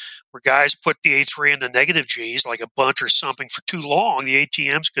crews, where guys put the A3 into negative Gs, like a bunt or something, for too long. The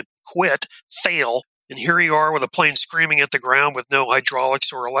ATMs could quit, fail, and here you are with a plane screaming at the ground with no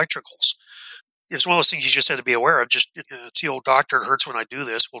hydraulics or electricals. It's one of those things you just had to be aware of. Just, it's the old doctor, it hurts when I do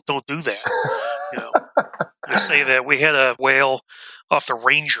this. Well, don't do that. I say that we had a whale off the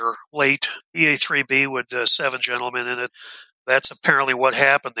Ranger late, EA-3B with 7 gentlemen in it. That's apparently what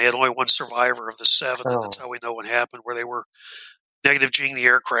happened. They had only 1 survivor of the 7, and that's how we know what happened, where they were negative G'ing the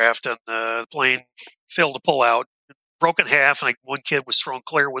aircraft, and the plane failed to pull out, broke in half, and like 1 kid was thrown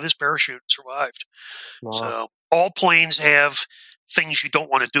clear with his parachute and survived. Wow. So all planes have things you don't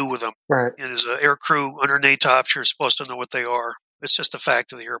want to do with them. Right. And as an air crew under NATOPS, you're supposed to know what they are. It's just a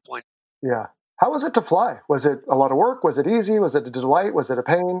fact of the airplane. Yeah. How was it to fly? Was it a lot of work? Was it easy? Was it a delight? Was it a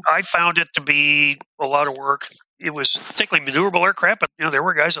pain? I found it to be a lot of work. It was particularly maneuverable aircraft, but there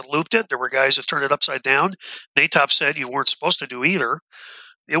were guys that looped it. There were guys that turned it upside down. NATOPS said you weren't supposed to do either.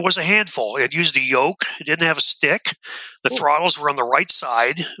 It was a handful. It used a yoke. It didn't have a stick. The throttles were on the right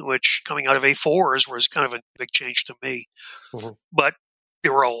side, which coming out of A4s was kind of a big change to me. Mm-hmm. But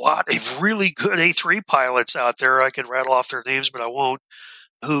there were a lot of really good A3 pilots out there. I could rattle off their names, but I won't,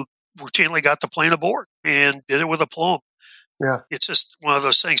 who routinely got the plane aboard and did it with aplomb. Yeah. It's just one of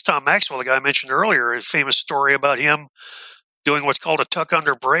those things. Tom Maxwell, the guy I mentioned earlier, a famous story about him doing what's called a tuck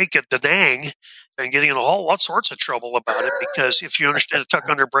under brake at Da Nang and getting in all sorts of trouble about it, because if you understand a tuck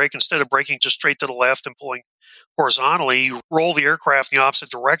under brake, instead of braking just straight to the left and pulling horizontally, you roll the aircraft in the opposite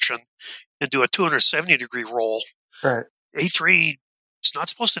direction and do a 270-degree roll. Right. A3 is not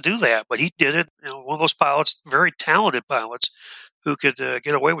supposed to do that, but he did it. One of those pilots, very talented pilots, who could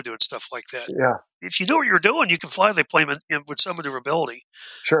get away with doing stuff like that. Yeah. If you know what you're doing, you can fly the plane with some maneuverability.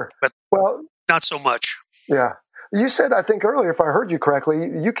 Sure. But not so much. Yeah. You said, I think earlier, if I heard you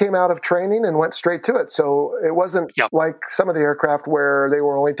correctly, you came out of training and went straight to it. So it wasn't like some of the aircraft where they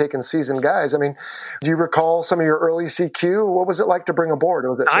were only taking seasoned guys. I mean, do you recall some of your early CQ? What was it like to bring aboard?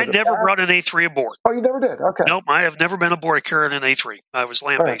 I never brought an A3 aboard. Oh, you never did? Okay. Nope, I have never been aboard a carrier in an A3. I was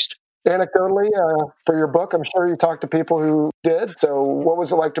land-based. Right. Anecdotally, for your book, I'm sure you talked to people who did. So what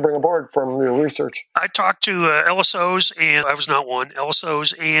was it like to bring aboard from your research? I talked to LSOs, and I was not one,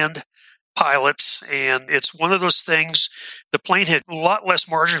 LSOs and pilots, and it's one of those things. The plane had a lot less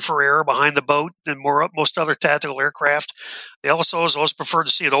margin for error behind the boat than most other tactical aircraft. The LSOs always preferred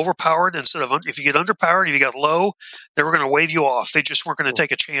to see it overpowered instead of, if you get underpowered, if you got low, they were going to wave you off. They just weren't going to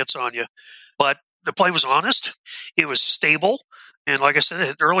take a chance on you. But the plane was honest. It was stable. And like I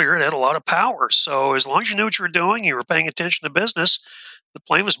said earlier, it had a lot of power. So as long as you knew what you were doing, you were paying attention to business, the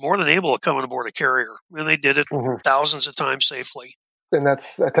plane was more than able to come on board a carrier. And they did it thousands of times safely. And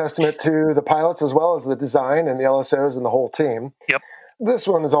that's a testament to the pilots as well as the design and the LSOs and the whole team. Yep. This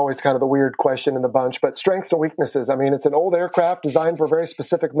one is always kind of the weird question in the bunch, but strengths and weaknesses. I mean, it's an old aircraft designed for a very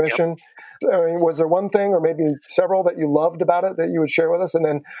specific mission. Yep. I mean, was there one thing or maybe several that you loved about it that you would share with us? And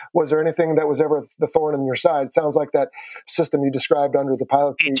then was there anything that was ever the thorn in your side? It sounds like that system you described under the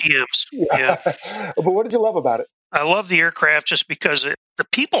pilot seat. ATMs. Yeah. But what did you love about it? I love the aircraft just because the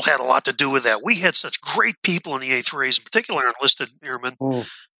people had a lot to do with that. We had such great people in the A3s, in particular enlisted airmen,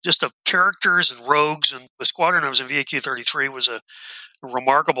 just of characters and rogues. And the squadron I was in, VAQ 33, was a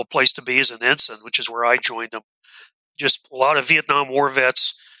remarkable place to be as an ensign, which is where I joined them. Just a lot of Vietnam War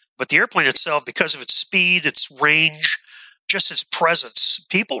vets. But the airplane itself, because of its speed, its range, just its presence,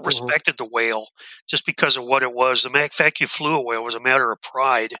 people respected the Whale just because of what it was. The fact you flew a Whale was a matter of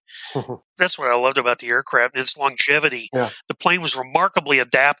pride. That's what I loved about the aircraft and its longevity. Yeah. The plane was remarkably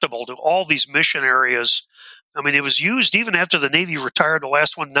adaptable to all these mission areas. I mean, it was used even after the Navy retired the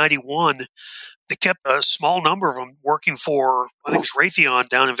last one, 91. They kept a small number of them working for, I think it was Raytheon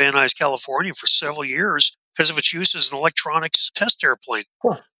down in Van Nuys, California for several years because of its use as an electronics test airplane.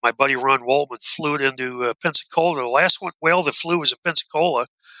 My buddy Ron Waltman flew it into Pensacola. The last Whale that flew was at Pensacola.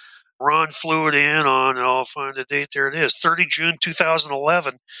 Ron flew it in on, I'll find the date, there it is, 30 June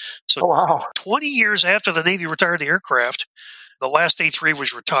 2011. So 20 years after the Navy retired the aircraft, the last A3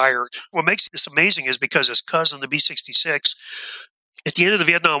 was retired. What makes this amazing is because its cousin, the B-66, at the end of the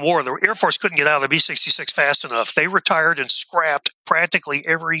Vietnam War, the Air Force couldn't get out of the B-66 fast enough. They retired and scrapped practically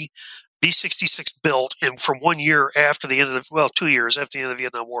every B-66 built, and from 1 year after the end of 2 years after the end of the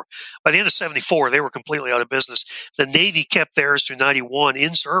Vietnam War. By the end of 74, they were completely out of business. The Navy kept theirs through 91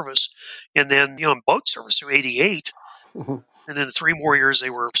 in service, and then, in boat service through 88. And then 3 more years, they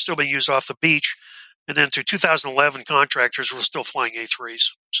were still being used off the beach. And then through 2011, contractors were still flying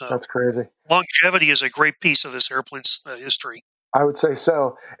A3s. So that's crazy. Longevity is a great piece of this airplane's history. I would say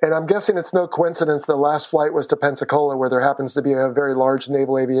so. And I'm guessing it's no coincidence the last flight was to Pensacola, where there happens to be a very large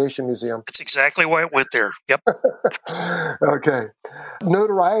naval aviation museum. That's exactly why it went there. Yep. Okay.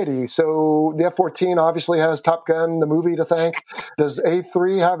 Notoriety. So the F-14 obviously has Top Gun, the movie, to thank. Does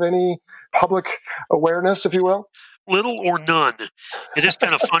A3 have any public awareness, if you will? Little or none. It is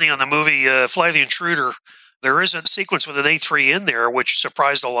kind of funny on the movie Fly the Intruder. There is a sequence with an A3 in there, which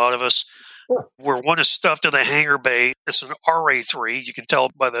surprised a lot of us, where one is stuffed in a hangar bay. It's an RA3. You can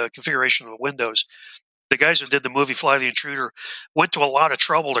tell by the configuration of the windows. The guys who did the movie Fly the Intruder went to a lot of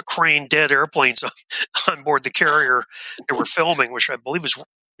trouble to crane dead airplanes on board the carrier they were filming, which I believe is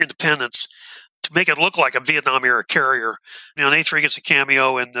Independence, to make it look like a Vietnam-era carrier. An A3 gets a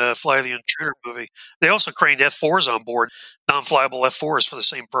cameo in the Fly the Intruder movie. They also craned F4s on board, non-flyable F4s for the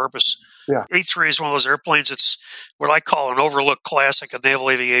same purpose. Yeah. A3 is one of those airplanes. It's what I call an overlooked classic of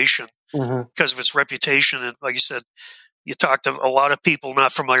naval aviation because of its reputation. And like you said, you talk to a lot of people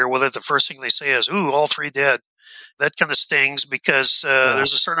not familiar with it. The first thing they say is, "Ooh, all 3 dead." That kind of stings because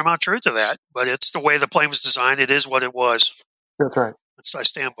there's a certain amount of truth to that. But it's the way the plane was designed. It is what it was. That's right. I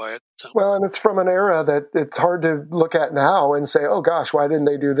stand by it. So. Well, and it's from an era that it's hard to look at now and say, oh, gosh, why didn't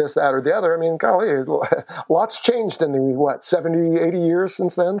they do this, that, or the other? I mean, golly, lots changed in the, 70, 80 years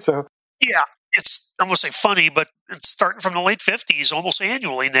since then. So yeah, it's, I won't say funny, but it's starting from the late 50s, almost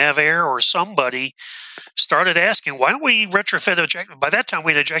annually, NavAir or somebody started asking, why don't we retrofit by that time,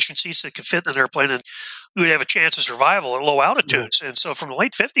 we had ejection seats that could fit in an airplane, and we would have a chance of survival at low altitudes. And so from the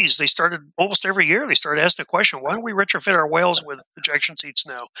late 50s, they started, almost every year, they started asking the question, why don't we retrofit our Whales with ejection seats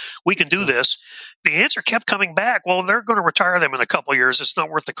now? We can do this. The answer kept coming back, well, they're going to retire them in a couple of years. It's not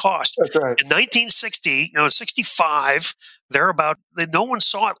worth the cost. That's right. In 1960, in 65, no one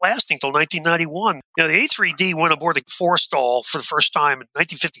saw it lasting until 1991. The A3D went aboard the Forstall for the first time in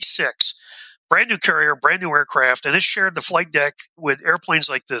 1956. Brand new carrier, brand new aircraft, and it shared the flight deck with airplanes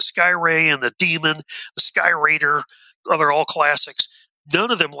like the Skyray and the Demon, the Sky Raider. They're all classics.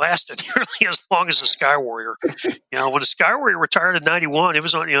 None of them lasted nearly as long as the Sky Warrior. When the Sky Warrior retired in 91, it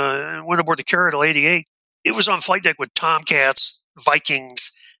was on, went aboard the carrier till 88. It was on flight deck with Tomcats,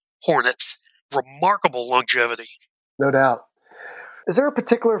 Vikings, Hornets. Remarkable longevity. No doubt. Is there a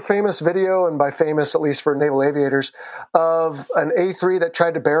particular famous video, and by famous, at least for naval aviators, of an A3 that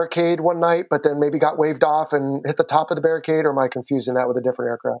tried to barricade one night, but then maybe got waved off and hit the top of the barricade, or am I confusing that with a different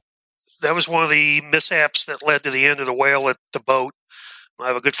aircraft? That was one of the mishaps that led to the end of the Whale at the boat. I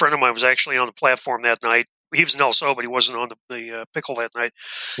have a good friend of mine who was actually on the platform that night. He was an LSO, but he wasn't on the Pickle that night.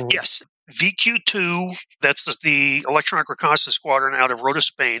 Mm-hmm. Yes, VQ-2, that's the Electronic Reconnaissance Squadron out of Rota,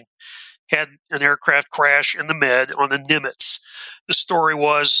 Spain, had an aircraft crash in the Med on the Nimitz. The story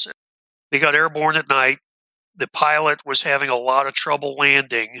was they got airborne at night. The pilot was having a lot of trouble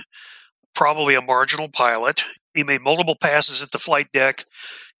landing, probably a marginal pilot. He made multiple passes at the flight deck,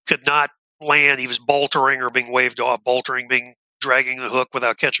 could not land. He was boltering or being waved off, boltering, dragging the hook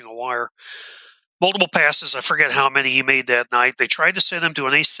without catching a wire. Multiple passes, I forget how many he made that night. They tried to send him to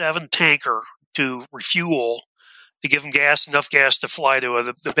an A7 tanker to refuel, to give him enough gas to fly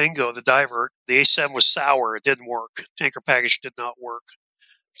to the Bingo, the divert. The A7 was sour. It didn't work. Tanker package did not work.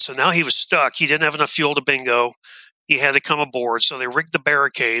 So now he was stuck. He didn't have enough fuel to Bingo. he had to come aboard. So they rigged the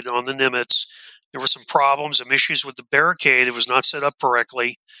barricade on the Nimitz. There were some problems, some issues with the barricade. It was not set up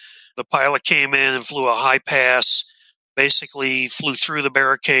correctly. The pilot came in and flew a high pass, basically flew through the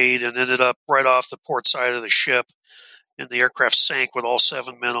barricade and ended up right off the port side of the ship. And the aircraft sank with all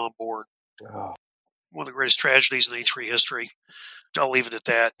 7 men on board. Oh. One of the greatest tragedies in A3 history. I'll leave it at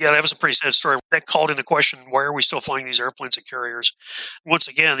that. Yeah, that was a pretty sad story. That called into question, why are we still flying these airplanes and carriers? Once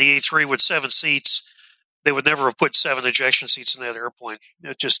again, the A3 with 7 seats, they would never have put 7 ejection seats in that airplane.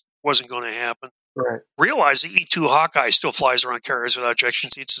 It just wasn't going to happen. Right. Realize the E2 Hawkeye still flies around carriers without ejection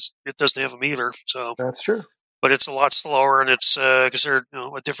seats. It doesn't have them either. So that's true. But it's a lot slower, and it's considered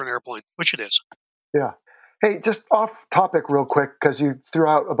a different airplane, which it is. Yeah. Hey, just off topic real quick, because you threw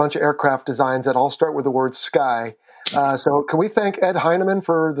out a bunch of aircraft designs that all start with the word sky. So can we thank Ed Heinemann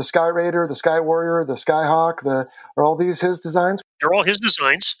for the Sky Raider, the Sky Warrior, the Skyhawk? Are all these his designs? They're all his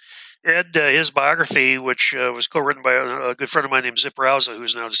designs. Ed, his biography, which was co-written by a good friend of mine named Zip Rauza,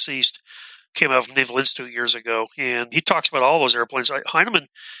 who's now deceased, came out from Naval Institute years ago. And he talks about all those airplanes. Heinemann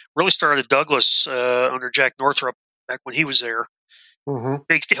really started Douglas under Jack Northrop back when he was there. Mm-hmm.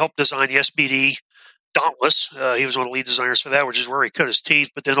 He helped design the SBD Dauntless. He was one of the lead designers for that, which is where he cut his teeth.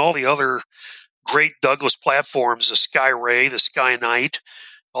 But then all the other great Douglas platforms, the Sky Ray, the Sky Knight,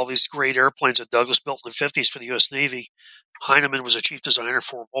 all these great airplanes that Douglas built in the 50s for the U.S. Navy, Heinemann was a chief designer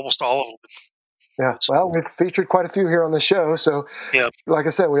for almost all of them. Yeah, well, we've featured quite a few here on the show. So, like I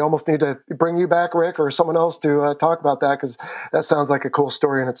said, we almost need to bring you back, Rick, or someone else to talk about that, because that sounds like a cool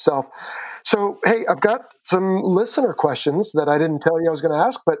story in itself. So, hey, I've got some listener questions that I didn't tell you I was going to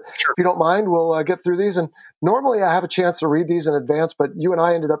ask, but Sure. If you don't mind, we'll get through these. And normally I have a chance to read these in advance, but you and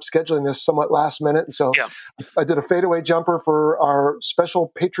I ended up scheduling this somewhat last minute. And so I did a fadeaway jumper for our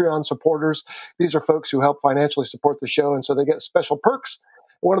special Patreon supporters. These are folks who help financially support the show, and so they get special perks.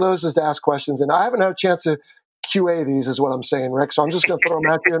 One of those is to ask questions, and I haven't had a chance to QA these, is what I'm saying, Rick. So I'm just going to throw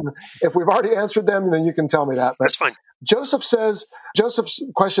them at you, and if we've already answered them, then you can tell me that. But that's fine. Joseph's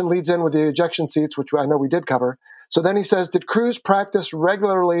question leads in with the ejection seats, which I know we did cover. So then he says, did crews practice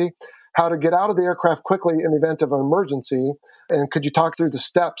regularly how to get out of the aircraft quickly in the event of an emergency? And could you talk through the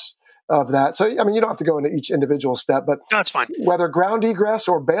steps of that? So, I mean, you don't have to go into each individual step, but no, that's fine. Whether ground egress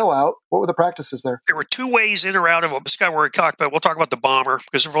or bailout, what were the practices there? There were 2 ways in or out of a Sky Warrior cockpit. We'll talk about the bomber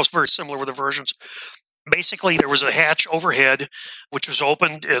because they're both very similar with the versions. Basically, there was a hatch overhead, which was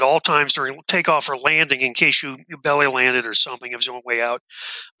opened at all times during takeoff or landing in case you belly landed or something. It was the only way out.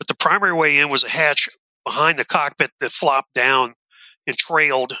 But the primary way in was a hatch behind the cockpit that flopped down and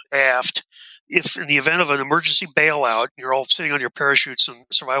trailed aft. If in the event of an emergency bailout, you're all sitting on your parachutes and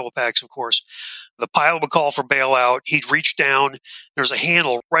survival packs, of course, the pilot would call for bailout. He'd reach down. There's a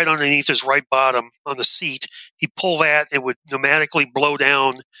handle right underneath his right bottom on the seat. He'd pull that. It would pneumatically blow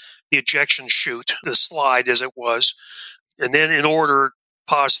down the ejection chute, the slide as it was. And then in order,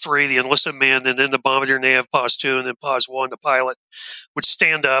 pause 3, the enlisted man, and then the bombardier nav, pause 2, and then pause 1, the pilot would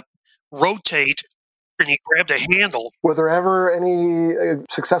stand up, rotate, and he grabbed a handle. Were there ever any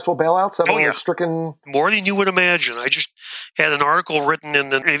successful bailouts that were stricken? More than you would imagine. I just had an article written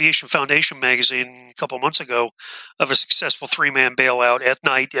in the Aviation Foundation magazine a couple of months ago of a successful 3-man bailout at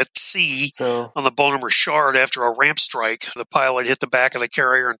night at sea on the Bonhomme Richard after a ramp strike. The pilot hit the back of the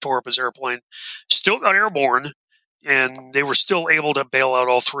carrier and tore up his airplane. Still got airborne, and they were still able to bail out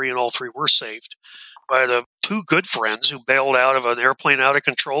all 3, and all 3 were saved. I had 2 good friends who bailed out of an airplane out of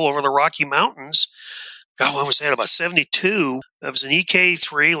control over the Rocky Mountains. God, what was that? About 72. That was an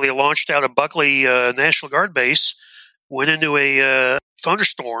EK-3. They launched out of Buckley National Guard Base, went into a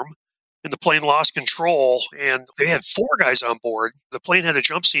thunderstorm, and the plane lost control. And they had 4 guys on board. The plane had a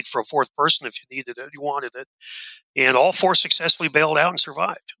jump seat for a 4th person if you needed it, you wanted it. And all 4 successfully bailed out and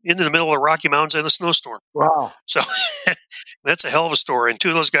survived into the middle of the Rocky Mountains in a snowstorm. Wow. So that's a hell of a story. And 2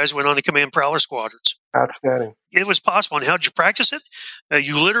 of those guys went on to command Prowler squadrons. Outstanding. It was possible. And how did you practice it?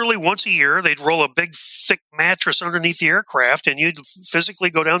 You literally, once a year, they'd roll a big, thick mattress underneath the aircraft, and you'd physically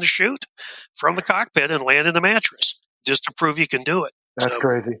go down the chute from the cockpit and land in the mattress just to prove you can do it. That's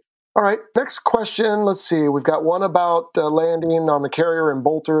crazy. All right, next question. Let's see. We've got one about landing on the carrier in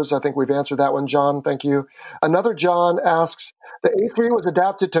bolters. I think we've answered that one, John. Thank you. Another John asks, the A3 was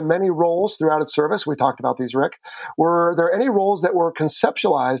adapted to many roles throughout its service. We talked about these, Rick. Were there any roles that were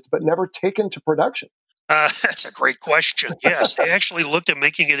conceptualized but never taken to production? That's a great question. Yes, they actually looked at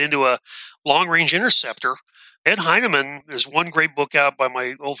making it into a long-range interceptor. Ed Heinemann, there's one great book out by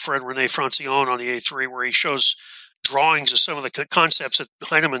my old friend Rene Francione on the A3 where he shows drawings of some of the concepts that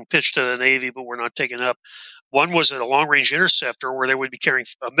Heinemann pitched to the Navy but were not taken up. One was a long-range interceptor where they would be carrying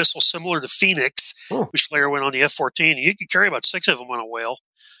a missile similar to Phoenix, which later went on the F-14. You could carry about 6 of them on a whale.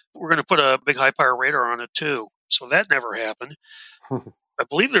 We're going to put a big high-power radar on it, too. So that never happened. I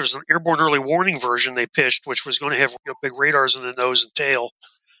believe there's an airborne early warning version they pitched, which was going to have big radars in the nose and tail.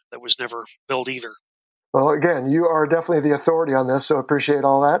 That was never built either. Well, again, you are definitely the authority on this, so appreciate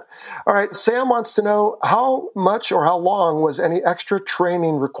all that. All right, Sam wants to know how much or how long was any extra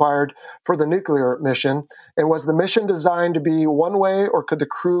training required for the nuclear mission? And was the mission designed to be one way, or could the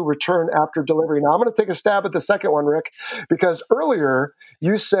crew return after delivery? Now, I'm going to take a stab at the second one, Rick, because earlier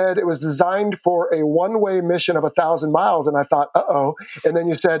you said it was designed for a one-way mission of 1,000 miles, and I thought, uh-oh. And then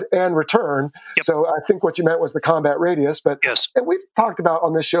you said, and return. Yep. So I think what you meant was the combat radius. But Yes. And we've talked about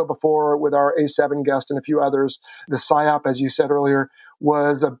on this show before with our A7 guest and a few others, the PSYOP, as you said earlier,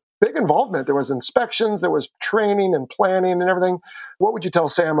 was a big involvement. There was inspections, there was training and planning and everything. What would you tell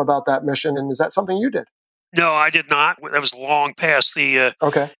Sam about that mission? And is that something you did? No, I did not. That was long past the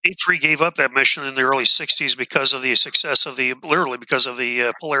Okay. A3 gave up that mission in the early 60s because of the success of because of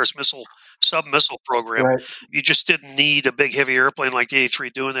the Polaris sub-missile program. Right. You just didn't need a big, heavy airplane like the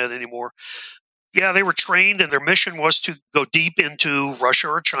A3 doing that anymore. Yeah, they were trained, and their mission was to go deep into Russia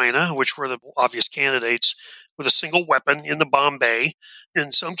or China, which were the obvious candidates, with a single weapon in the bomb bay.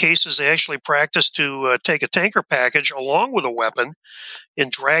 In some cases, they actually practiced to take a tanker package along with a weapon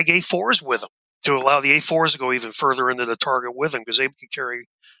and drag A4s with them to allow the A4s to go even further into the target with them because they could carry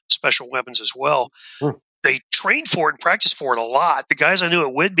special weapons as well. They trained for it and practiced for it a lot. The guys I knew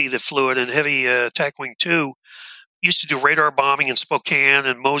at Whidbey that flew it in Heavy Attack Wing 2 used to do radar bombing in Spokane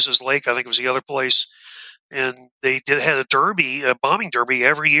and Moses Lake, I think it was the other place. And they had a bombing derby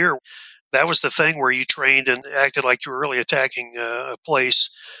every year. That was the thing where you trained and acted like you were really attacking a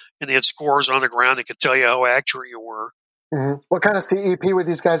place. And they had scores on the ground that could tell you how accurate you were. Mm-hmm. What kind of CEP were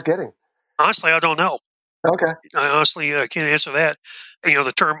these guys getting? Honestly, I don't know. Okay. I honestly can't answer that.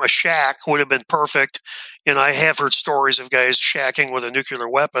 The term a shack would have been perfect. And I have heard stories of guys shacking with a nuclear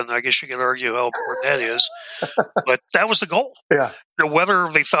weapon. I guess you could argue how important that is. But that was the goal. Yeah. Whether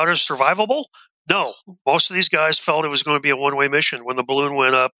they thought it was survivable? No. Most of these guys felt it was going to be a one-way mission. When the balloon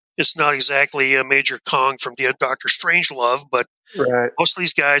went up, it's not exactly a Major Kong from Dr. Strangelove, but most of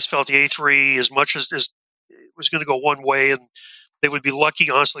these guys felt the A3 as much as it was going to go one way, and they would be lucky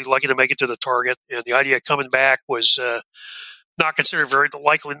to make it to the target. And the idea of coming back was not considered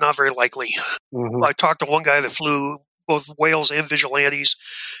not very likely. Mm-hmm. I talked to one guy that flew both Whales and Vigilantes,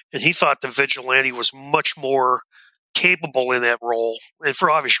 and he thought the Vigilante was much more capable in that role. And for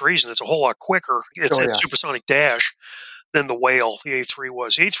obvious reason, it's a whole lot quicker. It's a supersonic dash than the Whale, the A3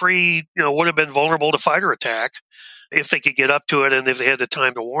 was. The A3, would have been vulnerable to fighter attack if they could get up to it and if they had the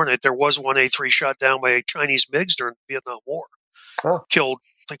time to warn it. There was one A3 shot down by Chinese MiGs during the Vietnam War. Killed,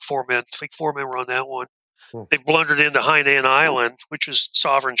 I think, 4 men. I think 4 men were on that one. They blundered into Hainan Island, which is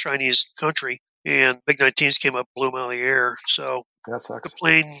sovereign Chinese country, and MiG-19s came up, blew them out of the air. So that sucks. The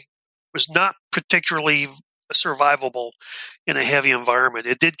plane was not particularly survivable in a heavy environment.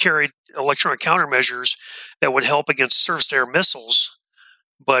 It did carry electronic countermeasures that would help against surface-to-air missiles,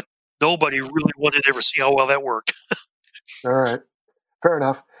 but nobody really wanted to ever see how well that worked. All right. Fair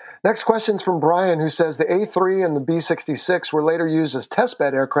enough. Next question is from Brian, who says the A3 and the B-66 were later used as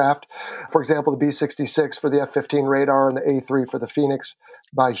testbed aircraft. For example, the B-66 for the F-15 radar and the A3 for the Phoenix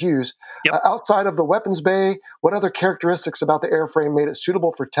by Hughes. Yep. Outside of the weapons bay, what other characteristics about the airframe made it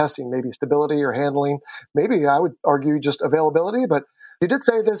suitable for testing? Maybe stability or handling. Maybe I would argue just availability, but you did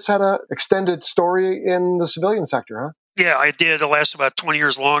say this had an extended story in the civilian sector, huh? Yeah, I did. It lasted about 20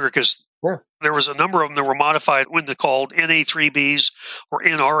 years longer because there was a number of them that were modified when they're called NA3Bs or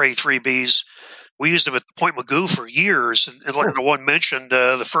NRA3Bs. We used them at Point Mugu for years. And like the one mentioned,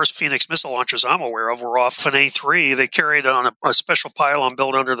 the first Phoenix missile launches I'm aware of were off an A3. They carried on a special pylon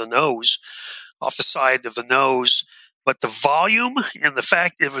built under the nose, off the side of the nose. But the volume and the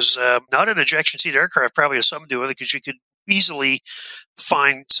fact it was not an ejection seat aircraft probably has something to do with it because you could easily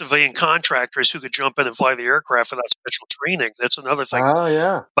find civilian contractors who could jump in and fly the aircraft without special training. That's another thing. Oh,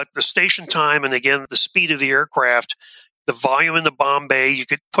 yeah. But the station time and, again, the speed of the aircraft, the volume in the bomb bay, you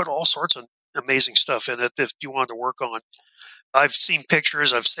could put all sorts of amazing stuff in it if you wanted to work on. I've seen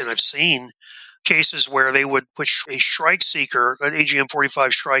pictures, I've seen cases where they would put a Shrike Seeker, an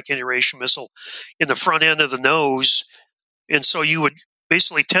AGM-45 Shrike anti-radiation missile, in the front end of the nose. And so you would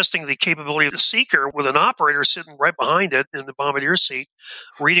basically testing the capability of the Seeker with an operator sitting right behind it in the bombardier seat,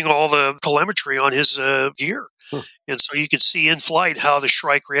 reading all the telemetry on his gear. And so you could see in flight how the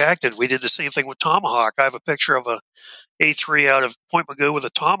Shrike reacted. We did the same thing with Tomahawk. I have a picture of a A3 out of Point Mugu with a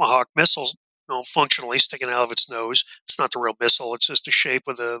Tomahawk missile functionally sticking out of its nose. It's not the real missile. It's just a shape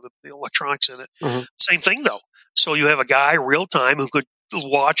with the electronics in it. Mm-hmm. Same thing, though. So you have a guy real time who could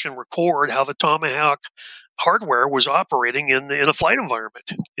watch and record how the Tomahawk hardware was operating in a flight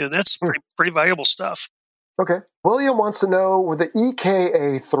environment. And that's pretty valuable stuff. Okay. William wants to know, with the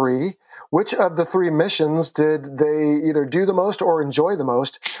EKA-3, which of the three missions did they either do the most or enjoy the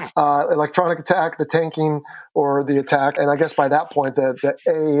most? Electronic attack, the tanking, or the attack? And I guess by that point, the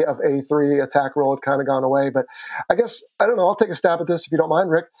A of A3 attack role had kind of gone away. But I guess, I don't know, I'll take a stab at this if you don't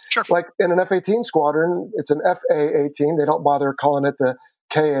mind, Rick. Sure. Like in an F-18 squadron, it's an FA-18. They don't bother calling it the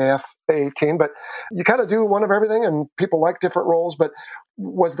KAF-18, but you kind of do one of everything, and people like different roles. But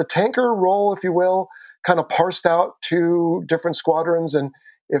was the tanker role, if you will, kind of parsed out to different squadrons, and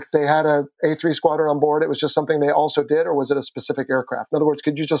if they had a A3 squadron on board, it was just something they also did, or was it a specific aircraft? In other words,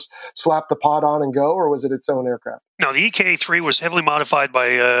 could you just slap the pod on and go, or was it its own aircraft? No, the EK-3 was heavily modified by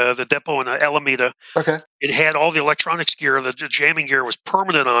the depot in Alameda. Okay. It had all the electronics gear. The jamming gear was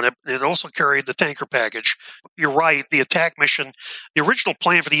permanent on it. It also carried the tanker package. You're right, the attack mission, the original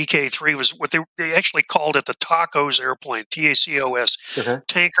plan for the EK-3 was what they actually called it the TACOS airplane, TACOS,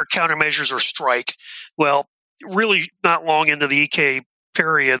 Tanker Countermeasures or Strike. Well, really not long into the EK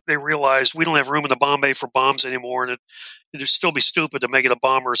period, they realized we don't have room in the bomb bay for bombs anymore, and it'd still be stupid to make it a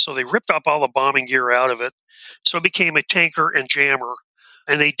bomber. So they ripped up all the bombing gear out of it. So it became a tanker and jammer.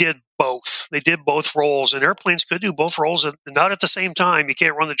 And they did both. They did both roles. And airplanes could do both roles, and not at the same time. You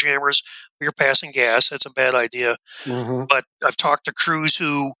can't run the jammers when you're passing gas. That's a bad idea. Mm-hmm. But I've talked to crews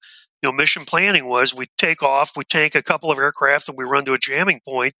who, mission planning was we take off, we tank a couple of aircraft, and we run to a jamming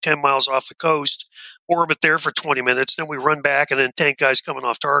point 10 miles off the coast, orbit there for 20 minutes, then we run back and then tank guys coming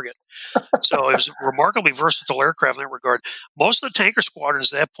off target. So it was a remarkably versatile aircraft in that regard. Most of the tanker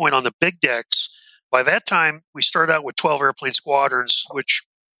squadrons at that point on the big decks, by that time, we started out with 12 airplane squadrons, which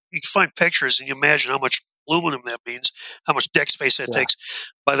you can find pictures and you imagine how much aluminum that means, how much deck space that takes.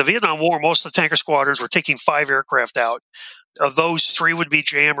 By the Vietnam War, most of the tanker squadrons were taking 5 aircraft out. Of those, 3 would be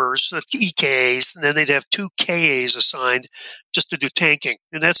jammers, the EKAs, and then they'd have 2 KAs assigned just to do tanking.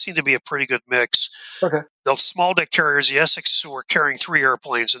 And that seemed to be a pretty good mix. Okay. The small deck carriers, the Essex, were carrying 3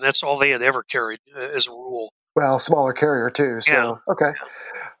 airplanes, and that's all they had ever carried as a rule. Well, smaller carrier too. So, okay.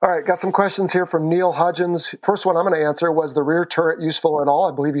 All right, got some questions here from Neil Hodgins. First one I'm going to answer, was the rear turret useful at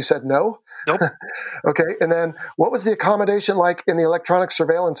all? I believe you said no. Nope. Okay, and then what was the accommodation like in the electronic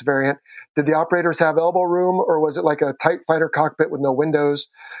surveillance variant? Did the operators have elbow room, or was it like a tight fighter cockpit with no windows?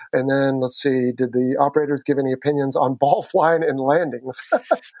 And then, let's see, did the operators give any opinions on ball flying and landings?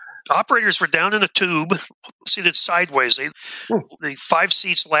 Operators were down in a tube, seated sideways. The 5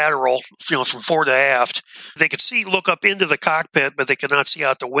 seats lateral, from fore to aft. They could look up into the cockpit, but they could not see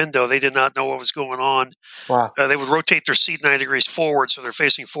out the window. They did not know what was going on. Wow. They would rotate their seat 90 degrees forward, so they're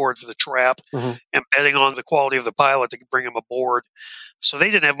facing forward for the trap, and betting on the quality of the pilot to bring them aboard. So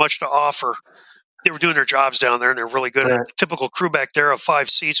they didn't have much to offer. They were doing their jobs down there, and they're really good at it. The typical crew back there of 5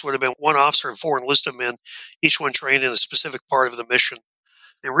 seats would have been 1 officer and 4 enlisted men, each one trained in a specific part of the mission.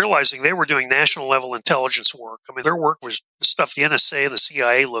 And realizing they were doing national level intelligence work. I mean, their work was the stuff the NSA and the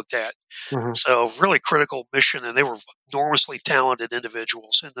CIA looked at. So really critical mission, and they were enormously talented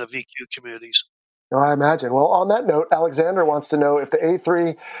individuals in the VQ communities. No, I imagine. Well, on that note, Alexander wants to know if the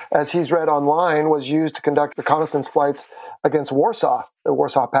A3, as he's read online, was used to conduct reconnaissance flights against Warsaw, the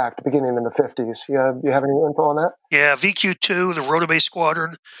Warsaw Pact, beginning in the 50s. You have any info on that? Yeah, VQ-2, the Rotobase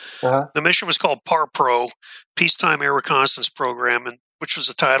Squadron. The mission was called PARPRO, Peacetime Air Reconnaissance Program, which was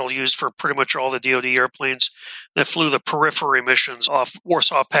the title used for pretty much all the DoD airplanes that flew the periphery missions off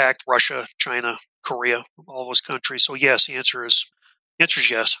Warsaw Pact, Russia, China, Korea, all those countries. So yes, the answer is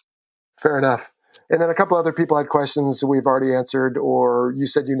yes. Fair enough. And then a couple other people had questions we've already answered, or you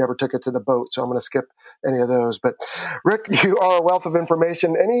said you never took it to the boat, so I'm going to skip any of those. But Rick, you are a wealth of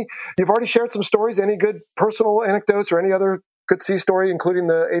information. You've already shared some stories. Any good personal anecdotes or any other good sea story, including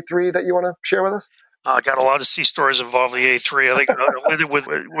the A3, that you want to share with us? I got a lot of sea stories involving the A3. I think I ended with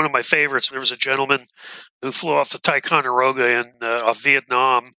one of my favorites. There was a gentleman who flew off the Ticonderoga off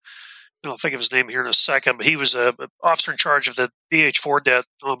Vietnam. I'll think of his name here in a second, but he was an officer in charge of the BH-4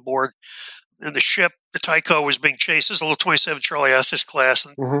 on board. And the ship, the Tycho, was being chased. This is a little 27 Charlie Essex class,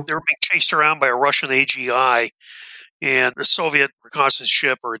 and they were being chased around by a Russian AGI and a Soviet reconnaissance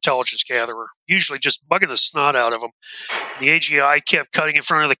ship or intelligence gatherer, usually just bugging the snot out of them. The AGI kept cutting in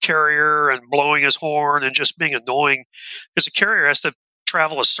front of the carrier and blowing his horn and just being annoying, because the carrier has to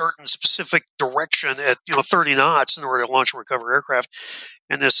travel a certain specific direction at 30 knots in order to launch and recover aircraft.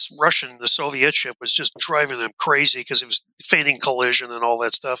 And this Russian, the Soviet ship, was just driving them crazy because it was feigning collision and all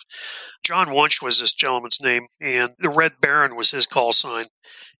that stuff. John Wunsch was this gentleman's name, and the Red Baron was his call sign.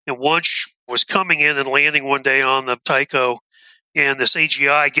 And Wunsch was coming in and landing one day on the Tycho, and this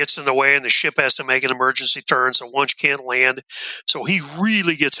AGI gets in the way, and the ship has to make an emergency turn, so Wunsch can't land. So he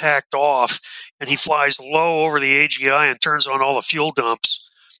really gets hacked off, and he flies low over the AGI and turns on all the fuel dumps.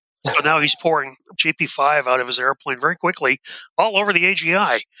 So now he's pouring JP5 out of his airplane very quickly all over the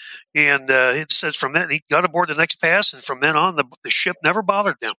AGI. And it says from then, he got aboard the next pass, and from then on, the ship never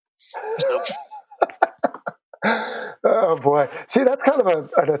bothered them. So, oh boy! See, that's kind of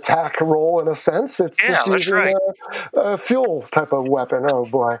an attack role in a sense. It's just using a fuel type of weapon. Oh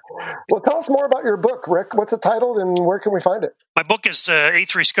boy! Well, tell us more about your book, Rick. What's it titled, and where can we find it? My book is A3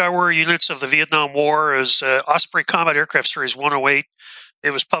 Skywarrior Units of the Vietnam War, is Osprey Combat Aircraft Series 108.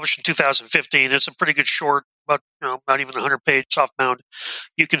 It was published in 2015. It's a pretty good short, but not even 100-page softbound.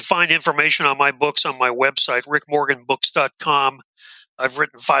 You can find information on my books on my website, rickmorganbooks.com. I've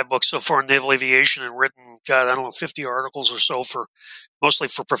written 5 books so far in naval aviation and written, 50 articles or so mostly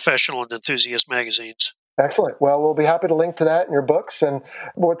for professional and enthusiast magazines. Excellent. Well, we'll be happy to link to that in your books. And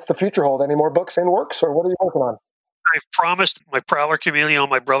what's the future hold? Any more books in works, or what are you working on? I've promised my Prowler community, all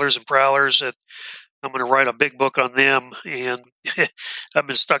my brothers and Prowlers, that I'm going to write a big book on them. And I've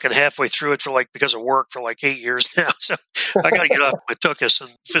been stuck in halfway through it because of work for 8 years now. So I got to get off my tuchus and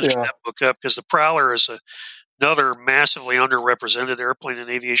finish that book up, because the Prowler is another massively underrepresented airplane in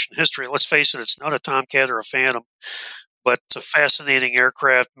aviation history. Let's face it, it's not a Tomcat or a Phantom, but it's a fascinating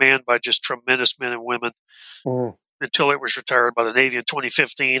aircraft manned by just tremendous men and women until it was retired by the Navy in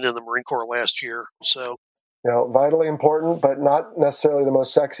 2015 and the Marine Corps last year. So, vitally important, but not necessarily the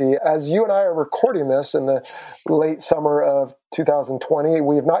most sexy. As you and I are recording this in the late summer of 2020,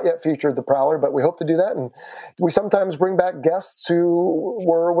 we have not yet featured the Prowler, but we hope to do that. And we sometimes bring back guests who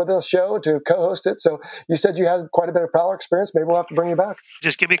were with the show to co-host it. So you said you had quite a bit of Prowler experience. Maybe we'll have to bring you back.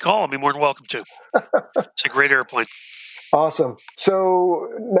 Just give me a call. I'll be more than welcome to. It's a great airplane. Awesome. So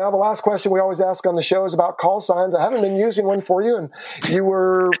now the last question we always ask on the show is about call signs. I haven't been using one for you, and you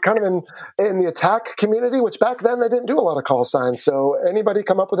were kind of in the attack community, which back then they didn't do a lot of call signs. So anybody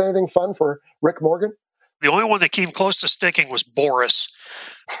come up with anything fun for Rick Morgan? The only one that came close to sticking was Boris.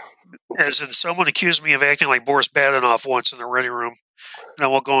 As in, someone accused me of acting like Boris Badenoff once in the ready room. And I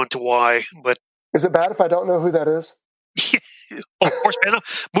won't go into why, but... Is it bad if I don't know who that is? Boris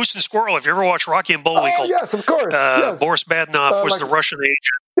Badenoff? Moose and Squirrel. If you ever watch Rocky and Bullwinkle. Oh, yes, of course. Yes. Boris Badenoff was the Russian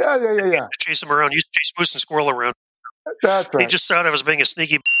agent. Yeah. To chase him around. He used to chase Moose and Squirrel around. That's right. He just thought I was being a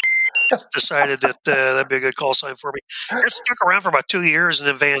sneaky... decided that that'd be a good call sign for me. It stuck around for about 2 years and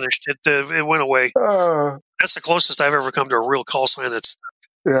then vanished. It went away. That's the closest I've ever come to a real call sign.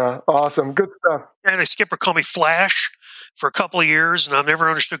 Yeah, awesome. Good stuff. I had a skipper call me Flash for a couple of years, and I've never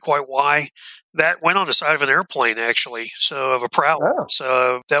understood quite why. That went on the side of an airplane, actually, so of a Prowler. Oh.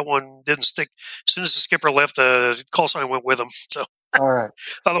 So that one didn't stick. As soon as the skipper left, the call sign went with him. So, all right.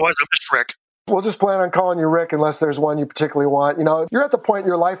 Otherwise, I'm just Rick. We'll just plan on calling you Rick unless there's one you particularly want. You're at the point in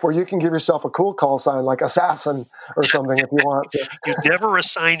your life where you can give yourself a cool call sign like Assassin or something if you want. So. You never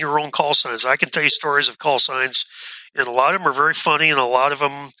assign your own call signs. I can tell you stories of call signs, and a lot of them are very funny, and a lot of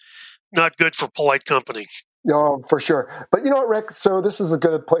them not good for polite company. Oh, for sure. But you know what, Rick? So this is as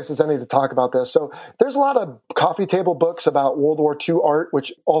good a place as any to talk about this. So there's a lot of coffee table books about World War II art,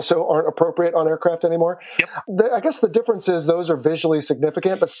 which also aren't appropriate on aircraft anymore. Yep. I guess the difference is those are visually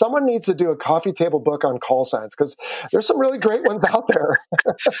significant, but someone needs to do a coffee table book on call signs because there's some really great ones out there.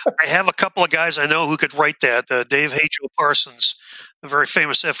 I have a couple of guys I know who could write that. Dave Hajo Parsons, a very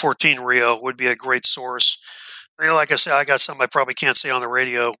famous F-14 Rio, would be a great source. Like I said, I got some I probably can't say on the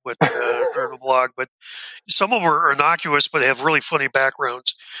radio, but or the blog. But some of them are innocuous, but have really funny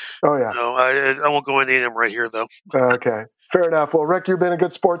backgrounds. Oh yeah. I won't go into them right here, though. Okay, fair enough. Well, Rick, you've been a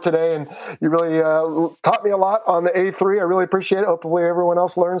good sport today, and you really taught me a lot on the A3. I really appreciate it. Hopefully, everyone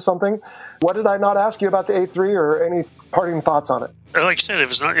else learned something. What did I not ask you about the A3, or any parting thoughts on it? Like I said, it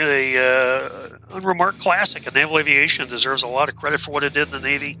was not a unremarked classic, and naval aviation deserves a lot of credit for what it did in the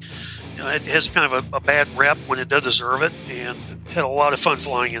Navy. It has kind of a bad rep when it does deserve it, and had a lot of fun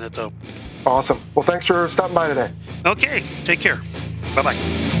flying in it, though. Awesome. Well, thanks for stopping by today. Okay. Take care. Bye-bye.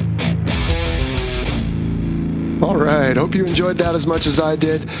 All right. Hope you enjoyed that as much as I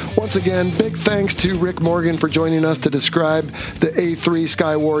did. Once again, big thanks to Rick Morgan for joining us to describe the A3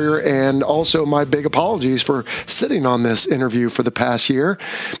 Skywarrior, and also my big apologies for sitting on this interview for the past year.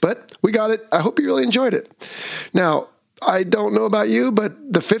 But we got it. I hope you really enjoyed it. Now, I don't know about you,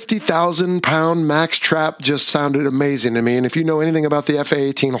 but the 50,000-pound max trap just sounded amazing to me. And if you know anything about the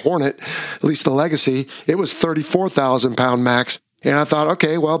FA-18 Hornet, at least the Legacy, it was 34,000-pound max. And I thought,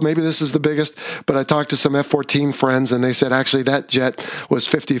 okay, well, maybe this is the biggest. But I talked to some F-14 friends, and they said, actually, that jet was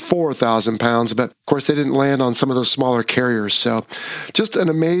 54,000 pounds. But, of course, they didn't land on some of those smaller carriers. So just an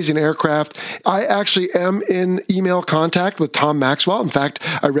amazing aircraft. I actually am in email contact with Tom Maxwell. In fact,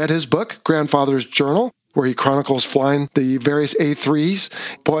 I read his book, Grandfather's Journal. where he chronicles flying the various A3s.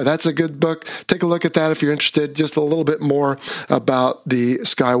 Boy, that's a good book. Take a look at that if you're interested just a little bit more about the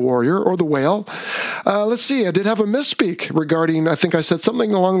Sky Warrior or the Whale. Let's see, I did have a misspeak regarding, I think I said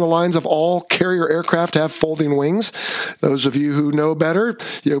something along the lines of all carrier aircraft have folding wings. Those of you who know better,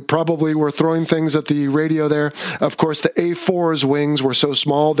 you probably were throwing things at the radio there. Of course, the A4's wings were so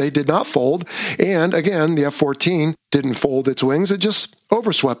small, they did not fold. And again, the F-14 didn't fold its wings, it just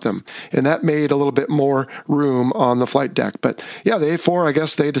overswept them. And that made a little bit more room on the flight deck. But yeah, the A4, I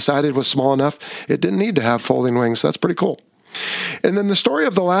guess they decided was small enough. It didn't need to have folding wings. So that's pretty cool. And then the story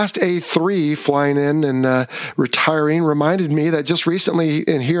of the last A3 flying in and retiring reminded me that just recently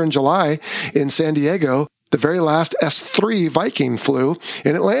here in July in San Diego, the very last S3 Viking flew,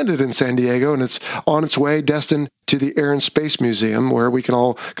 and it landed in San Diego, and it's on its way destined to the Air and Space Museum, where we can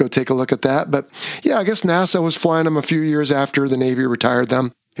all go take a look at that. But yeah, I guess NASA was flying them a few years after the Navy retired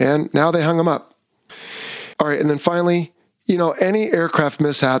them, and now they hung them up. All right, and then finally, any aircraft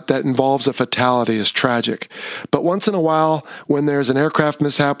mishap that involves a fatality is tragic. But once in a while, when there's an aircraft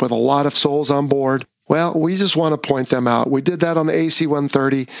mishap with a lot of souls on board, well, we just want to point them out. We did that on the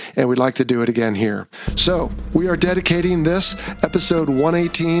AC-130, and we'd like to do it again here. So we are dedicating this episode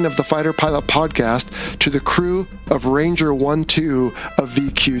 118 of the Fighter Pilot Podcast to the crew of Ranger 1-2 of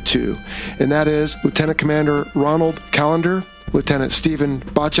VQ-2. And that is Lieutenant Commander Ronald Callender, Lieutenant Stephen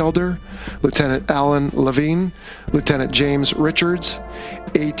Botchelder, Lieutenant Alan Levine, Lieutenant James Richards,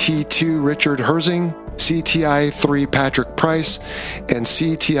 AT-2 Richard Herzing, CTI-3 Patrick Price, and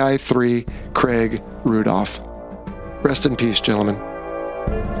CTI-3 Craig Rudolph. Rest in peace, gentlemen.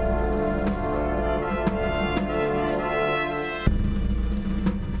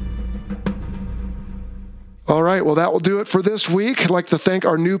 All right, well, that will do it for this week. I'd like to thank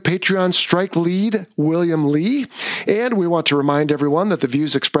our new Patreon strike lead, William Lee. And we want to remind everyone that the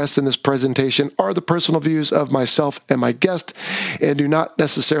views expressed in this presentation are the personal views of myself and my guest and do not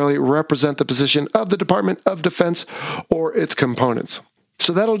necessarily represent the position of the Department of Defense or its components.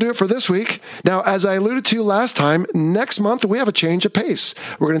 So that'll do it for this week. Now, as I alluded to last time, next month we have a change of pace.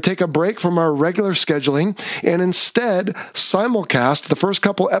 We're going to take a break from our regular scheduling and instead simulcast the first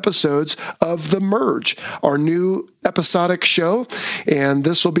couple episodes of The Merge, our new episodic show. And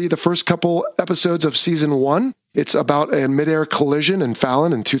this will be the first couple episodes of season 1. It's about a midair collision in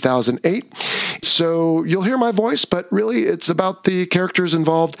Fallon in 2008. So you'll hear my voice, but really it's about the characters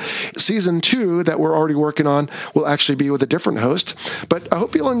involved. Season 2 that we're already working on will actually be with a different host. But I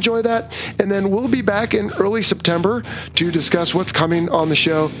hope you'll enjoy that. And then we'll be back in early September to discuss what's coming on the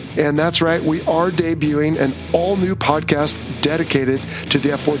show. And that's right, we are debuting an all-new podcast dedicated to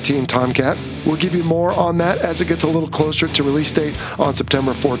the F-14 Tomcat. We'll give you more on that as it gets a little closer to release date on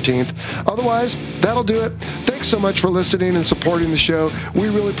September 14th. Otherwise, that'll do it. Thanks so much for listening and supporting the show. We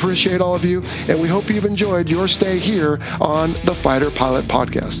really appreciate all of you, and we hope you've enjoyed your stay here on the Fighter Pilot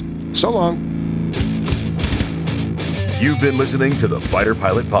Podcast. So long. You've been listening to the Fighter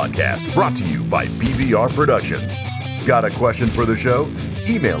Pilot Podcast, brought to you by BVR Productions. Got a question for the show?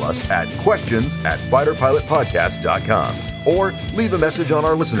 Email us at questions@fighterpilotpodcast.com or leave a message on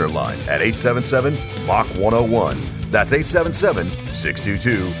our listener line at 877-MACH-101. That's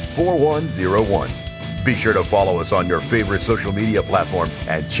 877-622-4101. Be sure to follow us on your favorite social media platform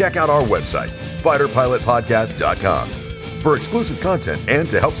and check out our website, fighterpilotpodcast.com. For exclusive content and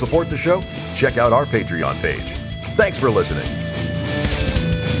to help support the show, check out our Patreon page. Thanks for listening.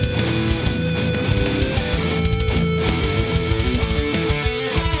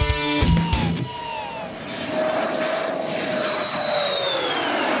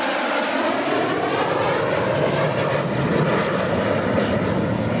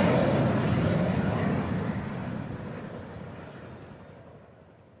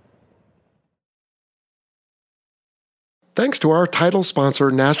 Thanks to our title sponsor,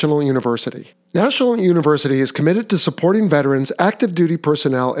 National University. National University is committed to supporting veterans, active duty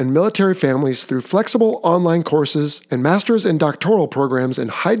personnel, and military families through flexible online courses and master's and doctoral programs in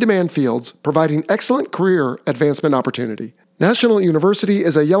high-demand fields, providing excellent career advancement opportunity. National University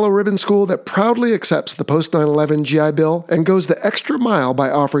is a yellow ribbon school that proudly accepts the post-9/11 GI Bill and goes the extra mile by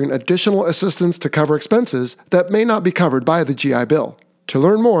offering additional assistance to cover expenses that may not be covered by the GI Bill. To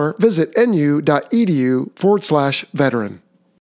learn more, visit nu.edu/veteran.